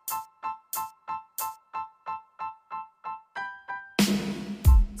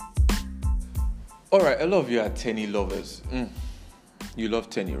 All right, a lot of you are Tenny lovers. You love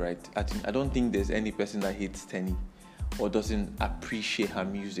Tenny, right? I don't think there's any person that hates Tenny. or doesn't appreciate her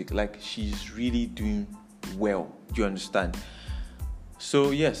music. Like, she's really doing well. Do you understand?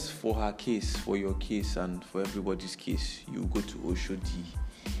 So yes, for her case, for your case, and for everybody's case, you go to Oshodi,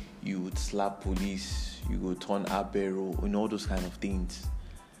 you would slap police, you go turn Abero, all those kind of things.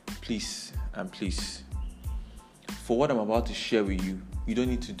 Please, for what I'm about to share with you, you don't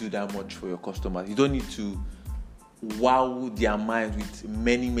need to do that much for your customers. You don't need to wow their minds with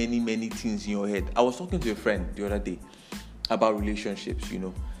many, many, many things in your head. I was talking to a friend the other day about relationships,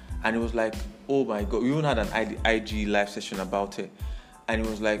 and it was like, oh my God, we even had an IG live session about it. And it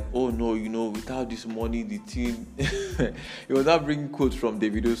was like, oh no, without this money, the team, it was not bringing quotes from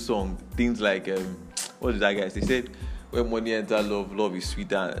Davido's song. Things like, what did that guy say? They said, when money enters love, love is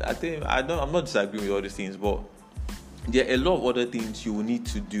sweet. And I'm not disagreeing with all these things, but there are a lot of other things you will need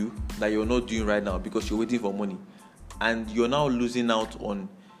to do that you're not doing right now because you're waiting for money. And you're now losing out on,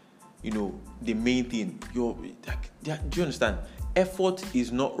 the main thing. Do you understand? Effort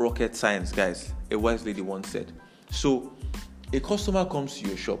is not rocket science, guys. A wise lady once said. So, a customer comes to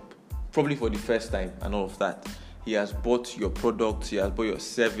your shop, probably for the first time and all of that. He has bought your product, he has bought your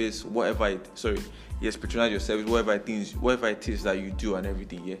service, he has patronized your service, whatever it is that you do and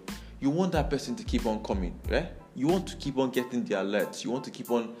everything, yeah? You want that person to keep on coming, right? You want to keep on getting the alerts. You want to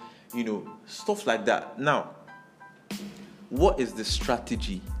keep on, stuff like that. Now, what is the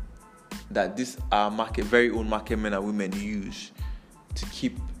strategy that this very own market men and women use to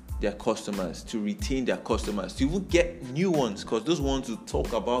keep their customers, to retain their customers, to even get new ones, because those ones will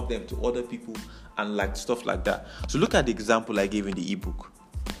talk about them to other people and like stuff like that. So look at the example I gave in the ebook.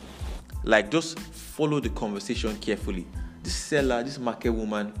 Like, just follow the conversation carefully. This market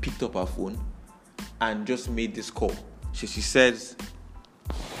woman picked up her phone and just made this call. She says,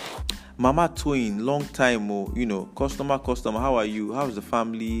 Mama Toyin, long time, customer, how are you? How's the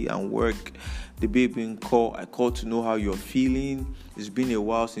family and work? The baby in call. I called to know how you're feeling. It's been a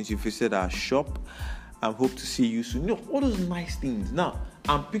while since you visited our shop. I hope to see you soon. All those nice things. Now,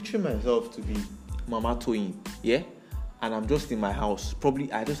 I'm picturing myself to be Mama Toyin, yeah? And I'm just in my house.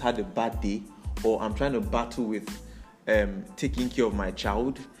 Probably I just had a bad day, or I'm trying to battle with taking care of my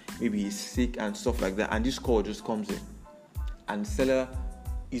child. Maybe he's sick and stuff like that. And this call just comes in. And the seller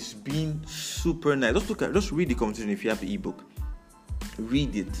is being super nice. Just read the conversation if you have the ebook.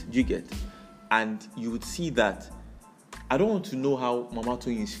 Read it. You get? And you would see that I don't want to know how Mama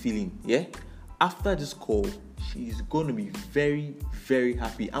Toyin is feeling, yeah? After this call, she's going to be very, very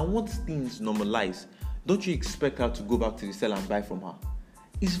happy. And once things normalize, don't you expect her to go back to the seller and buy from her?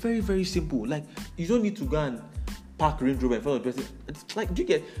 It's very, very simple. Like, you don't need to go and park Range Rover in front of the person. It's like, do you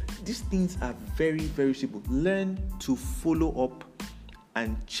get? These things are very, very simple. Learn to follow up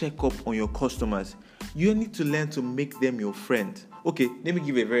and check up on your customers. You need to learn to make them your friend. Okay, let me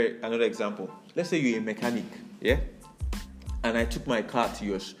give another example. Let's say you're a mechanic, yeah? And I took my car to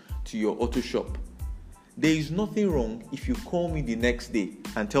your auto shop. There is nothing wrong if you call me the next day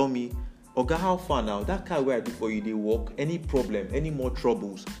and tell me, Oga, how far now? That car where I do for you, they work, any problem, any more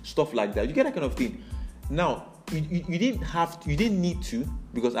troubles, stuff like that. You get that kind of thing. Now, you didn't need to,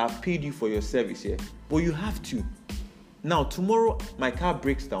 because I've paid you for your service here, but you have to. Now, tomorrow my car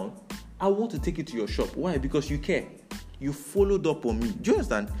breaks down. I want to take it to your shop. Why? Because you care. You followed up on me. Do you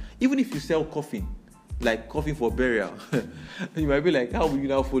understand? Even if you sell coffin, like coffin for burial, you might be like, how will you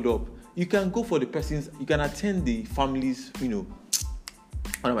now follow up? You can go for the person's, you can attend the family's,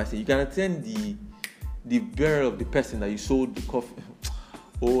 what am I saying? You can attend the burial of the person that you sold the coffin.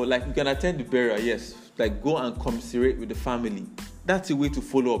 Or like you can attend the burial, yes. Like go and commiserate with the family. That's a way to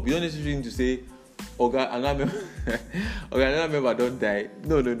follow up. You don't necessarily need to say, another member don't die.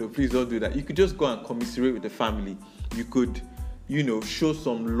 No, please don't do that. You could just go and commiserate with the family. You could, show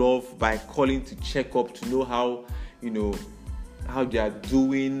some love by calling to check up, to know how, how they are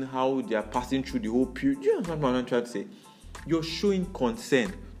doing, how they are passing through the whole period. Do you understand what I'm trying to say? You're showing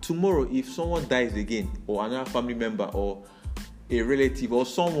concern. Tomorrow, if someone dies again, or another family member, or a relative, or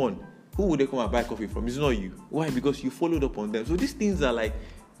someone, who would they come and buy coffee from? It's not you. Why? Because you followed up on them. So these things are like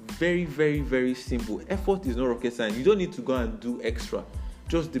very, very, very simple. Effort is not rocket science. You don't need to go and do extra.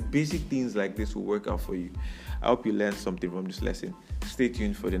 Just the basic things like this will work out for you. I hope you learned something from this lesson. Stay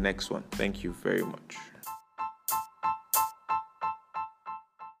tuned for the next one. Thank you very much.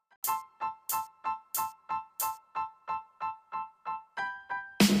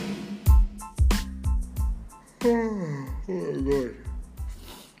 Oh my God.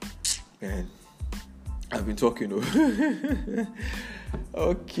 Man, I've been talking.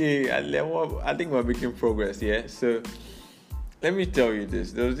 Okay, I think we're making progress, yeah? So, let me tell you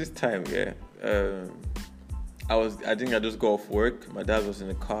this. There was this time, yeah? I think I just got off work. My dad was in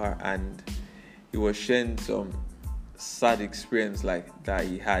the car and he was sharing some sad experience like that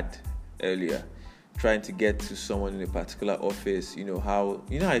he had earlier, trying to get to someone in a particular office. How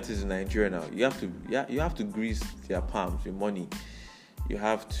it is in Nigeria now. You have to grease their palms with money. You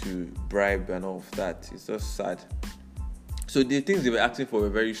have to bribe and all of that. It's just sad. So the things they were asking for were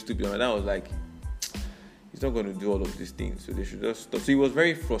very stupid. And I was like, he's not going to do all of these things, so they should just stop. So it was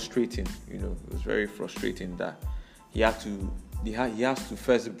very frustrating. It was very frustrating that he has to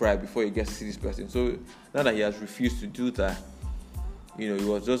first bribe before he gets to see this person. So now that he has refused to do that, it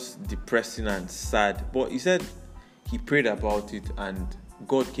was just depressing and sad. But he said he prayed about it and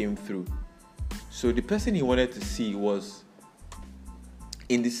God came through. So the person he wanted to see was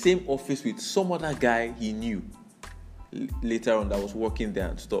in the same office with some other guy he knew later on that was working there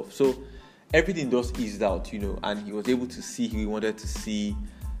and stuff. So everything just eased out, and he was able to see who he wanted to see,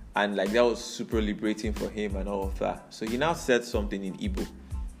 and like that was super liberating for him and all of that. So he now said something in Igbo.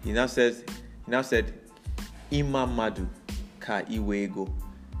 He now said, Ima Madu ka iwego.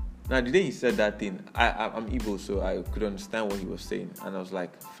 Now the day he said that thing, I'm Igbo, so I could understand what he was saying, and I was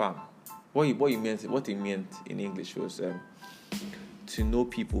like, fam, what he meant in English was to know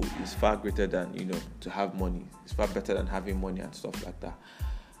people is far greater than to have money. It's far better than having money and stuff like that.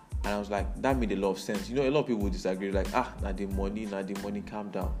 And I was like, that made a lot of sense. A lot of people would disagree, like, now the money, calm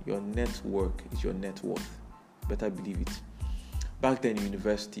down. Your network is your net worth. Better believe it. Back then in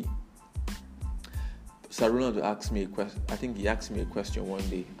university, Sir Ronald asked me a question. I think he asked me a question one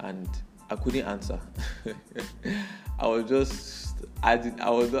day, and I couldn't answer. I didn't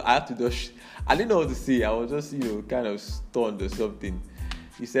know what to say. I was just, kind of stunned or something.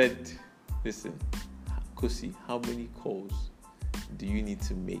 He said, listen, Kosi, how many calls do you need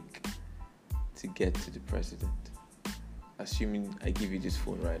to make to get to the president? Assuming I give you this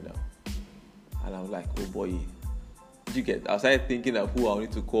phone right now. And I was like, oh boy. I started thinking of who I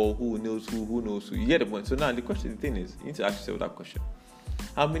need to call, who knows who. You get the point. So now the thing is, you need to ask yourself that question.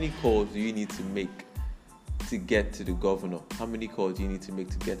 How many calls do you need to make to get to the governor? How many calls do you need to make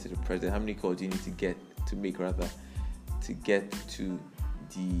to get to the president? How many calls do you need to get to get to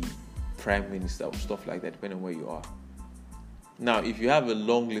the prime minister or stuff like that, depending on where you are? Now, if you have a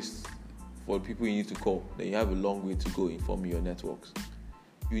long list for people you need to call, then you have a long way to go in forming your networks.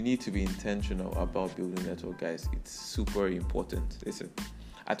 You need to be intentional about building a network, guys. It's super important. Listen,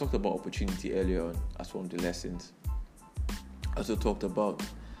 I talked about opportunity earlier on as one of the lessons. I also talked about,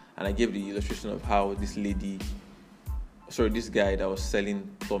 and I gave the illustration of how this guy that was selling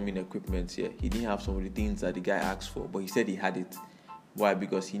plumbing equipment here, he didn't have some of the things that the guy asked for, but he said he had it. Why?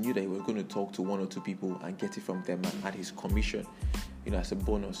 Because he knew that he was going to talk to one or two people and get it from them and add his commission, as a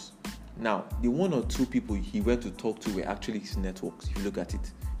bonus. Now, the one or two people he went to talk to were actually his networks, if you look at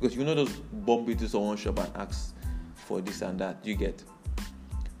it. Because you just bump into someone's shop and ask for this and that. You get?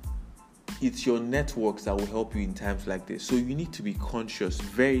 It's your networks that will help you in times like this. So you need to be conscious,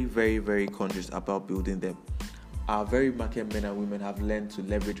 very, very, very conscious about building them. Our very market men and women have learned to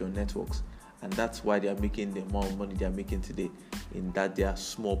leverage on networks. And that's why they are making the amount of money they are making today in that they are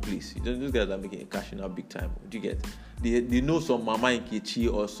small place. Those guys are making a cash in out big time. Do you get? They know some Mama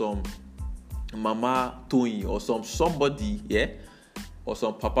Nkechi or some Mama Tony or somebody, or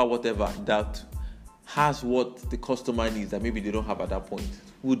some Papa whatever that has what the customer needs that maybe they don't have at that point,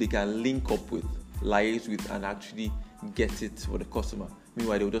 who they can link up with, liaise with, and actually get it for the customer.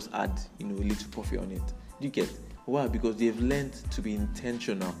 Meanwhile, they'll just add, a little profit on it. Do you get? Why? Because they've learned to be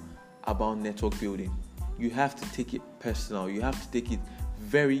intentional about network building. You have to take it personal. You have to take it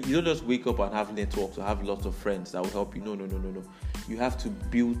you don't just wake up and have networks or have lots of friends that will help you. No. You have to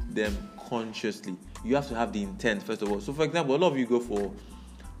build them consciously. You have to have the intent, first of all. So, for example, a lot of you go for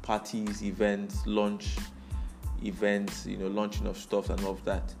parties, events, launch events, launching of stuff and all of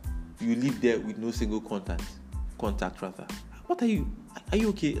that. You leave there with no single contact. What are you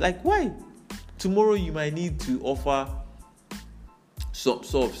okay? Like, why? Tomorrow you might need to offer some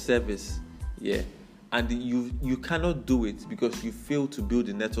sort of service, and you cannot do it because you fail to build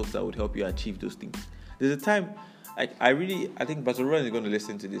the networks that would help you achieve those things. There's a time, I think Pastor Ron is going to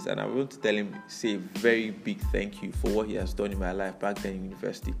listen to this, and I want to tell him, say a very big thank you for what he has done in my life back then in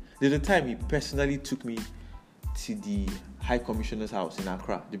university. There's a time he personally took me to the High Commissioner's house in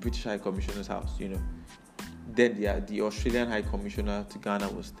Accra, the British High Commissioner's house, Then the Australian High Commissioner to Ghana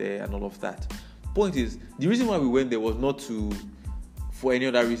was there and all of that. Point is, the reason why we went there was not for any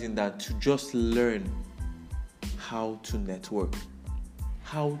other reason than to just learn how to network.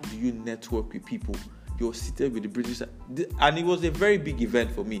 How do you network with people? You're seated with the British, and it was a very big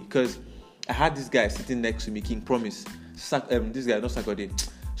event for me because I had this guy sitting next to me, King Promise. This guy, not Sakode,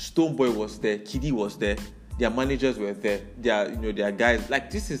 Stoneboy was there, Kiddy was there, their managers were there, their guys. Like,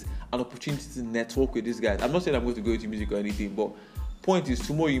 an opportunity to network with these guys. I'm not saying I'm going to go into music or anything, but point is,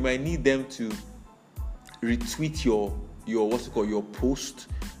 tomorrow you might need them to retweet your your post,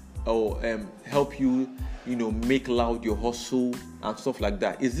 or help you, make loud your hustle and stuff like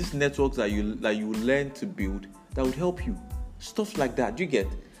that. Is this networks that you learn to build that would help you? Stuff like that. Do you get?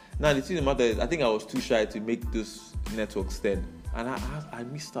 Now the thing about that is, I think I was too shy to make those networks then, and I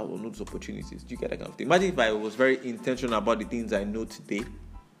missed out on those opportunities. Do you get that kind of thing? Imagine if I was very intentional about the things I know today.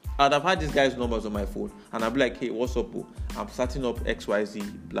 I'd have had this guy's numbers on my phone, and I'd be like, hey, what's up, bro? I'm starting up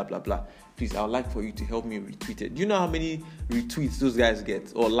XYZ, blah, blah, blah. Please, I'd like for you to help me retweet it. Do you know how many retweets those guys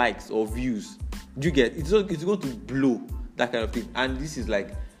get, or likes, or views? Do you get? It's going to blow, that kind of thing. And this is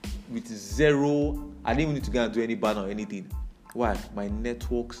like, with zero, I didn't even need to go and do any banner or anything. Why? My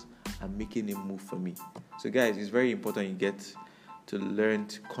networks are making a move for me. So guys, it's very important you get to learn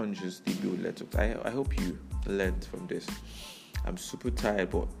to consciously build networks. I hope you learned from this. I'm super tired,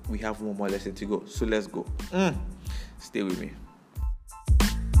 but we have one more lesson to go. So let's go. Stay with me.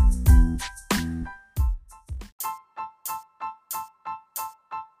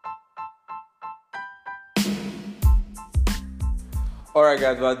 Alright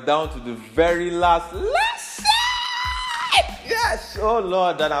guys, we're down to the very last lesson. Yes, oh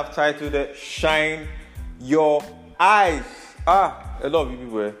Lord, that I've titled it Shine Your Eyes. A lot of you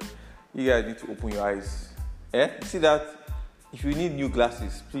people, you guys need to open your eyes. You see that? If you need new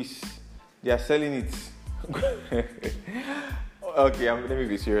glasses, please, they are selling it. Okay, let me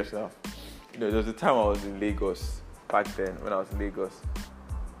be serious now. There was a time I was in Lagos. Back then, when I was in Lagos,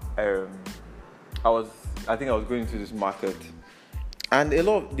 I think I was going to this market, and a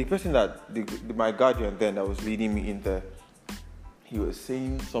lot of the person that my guardian then that was leading me in there, he was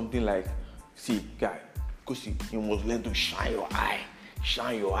saying something like, "See, guy, go see, you must learn to shine your eye.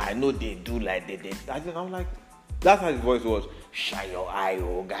 Shine your eye. No, they do like they did." I'm like, that's how his voice was. Shine your eye,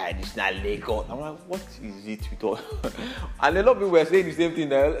 oh guy, this is not Lagos. I'm like, what is it with all? And a lot of people were saying the same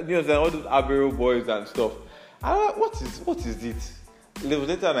thing. All those Abero boys and stuff. I'm like, what is it?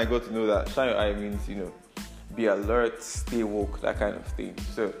 Later on I got to know that shine your eye means, be alert, stay woke, that kind of thing.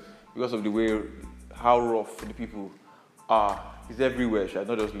 So because of the way how rough the people are, it's everywhere,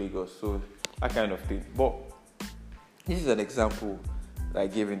 not just Lagos. So that kind of thing. But this is an example that I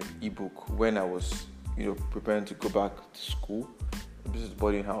gave in the ebook when I was preparing to go back to school. This is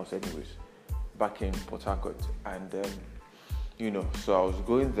boarding house anyways, back in Port Harcourt. And so I was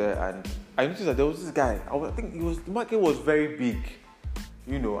going there, and I noticed that there was this guy. I think the market was very big.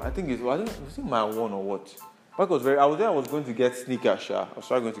 I think was it my one or what? Market was I was going to get sneakers. I was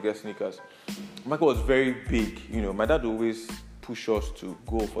going to get sneakers. Market was very big. My dad always push us to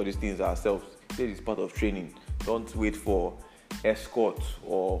go for these things ourselves. He said it's part of training. Don't wait for escort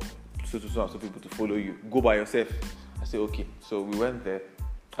or so people to follow you. Go by yourself. I said okay. So we went there.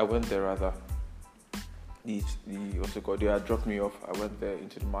 I went there rather. They had dropped me off. I went there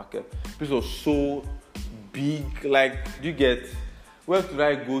into the market. This was so big. Like, do you get? Where did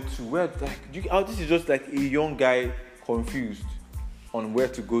I go to? This is just like a young guy confused on where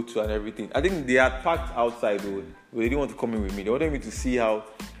to go to and everything. I think they had parked outside though. They didn't want to come in with me. They wanted me to see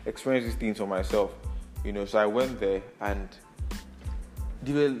experience these things for myself. So I went there, and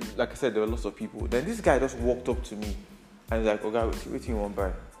like I said, there were lots of people. Then this guy just walked up to me and he's like, "Oh God, what do you want to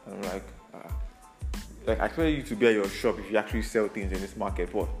buy?" And I'm like, I expect you to be at your shop if you actually sell things in this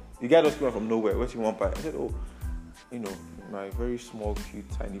market. But the guy just came out from nowhere. "What do you want to buy?" I said, "Oh, my very small, cute,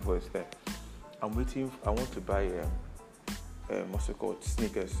 tiny voice there. I'm waiting. I want to buy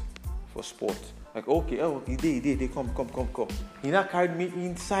sneakers for sport." Like, okay, they come. He now carried me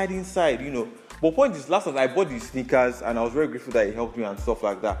inside. But point is, last time I bought these sneakers, and I was very grateful that he helped me and stuff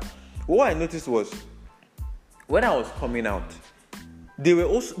like that. But what I noticed was, when I was coming out, there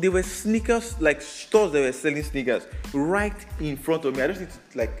were sneakers, like stores that were selling sneakers right in front of me. I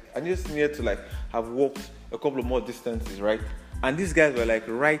just needed to have walked a couple of more distances, right? And these guys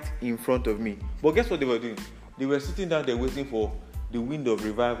were right in front of me. But guess what they were doing? They were sitting down there waiting for the wind of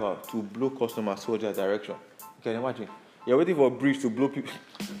revival to blow customers towards their direction. You can imagine. You're waiting for a breeze to blow people.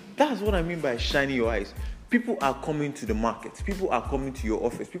 That's what I mean by shining your eyes. People are coming to the market. People are coming to your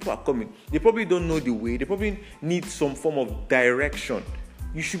office. People are coming. They probably don't know the way. They probably need some form of direction.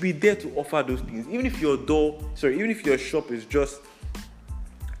 You should be there to offer those things. Even if your shop is just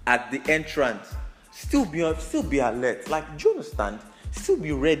at the entrance, still be alert. Do you understand? Still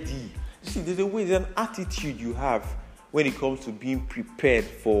be ready. You see, there's an attitude you have when it comes to being prepared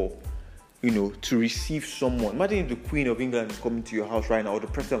for, to receive someone. Imagine if the Queen of England is coming to your house right now, or the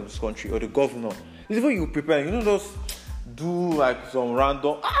President of this country, or the Governor. This is what you prepare. Just do some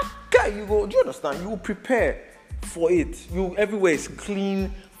random, guy, you go, do you understand? You prepare for it. Everywhere is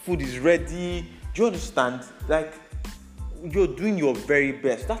clean, food is ready. Do you understand? Like, you're doing your very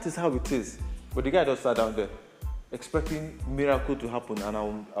best. That is how it is. But the guy just sat down there, expecting miracle to happen, and I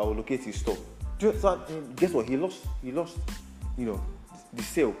will locate his store. Guess what? He lost, the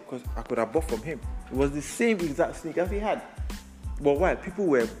sale, because I could have bought from him. It was the same exact sneaker he had. But why? People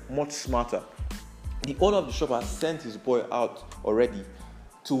were much smarter. The owner of the shop has sent his boy out already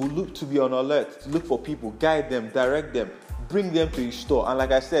to be on alert, to look for people, guide them, direct them, bring them to his store. And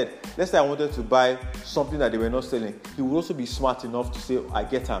like I said, let's say I wanted to buy something that they were not selling. He would also be smart enough to say, I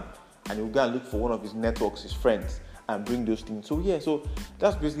get him. And he will go and look for one of his networks, his friends, and bring those things. So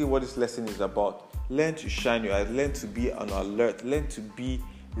that's basically what this lesson is about. Learn to shine your eyes, learn to be on alert, learn to be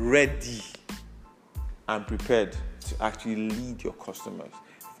ready and prepared to actually lead your customers.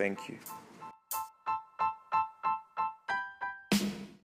 Thank you.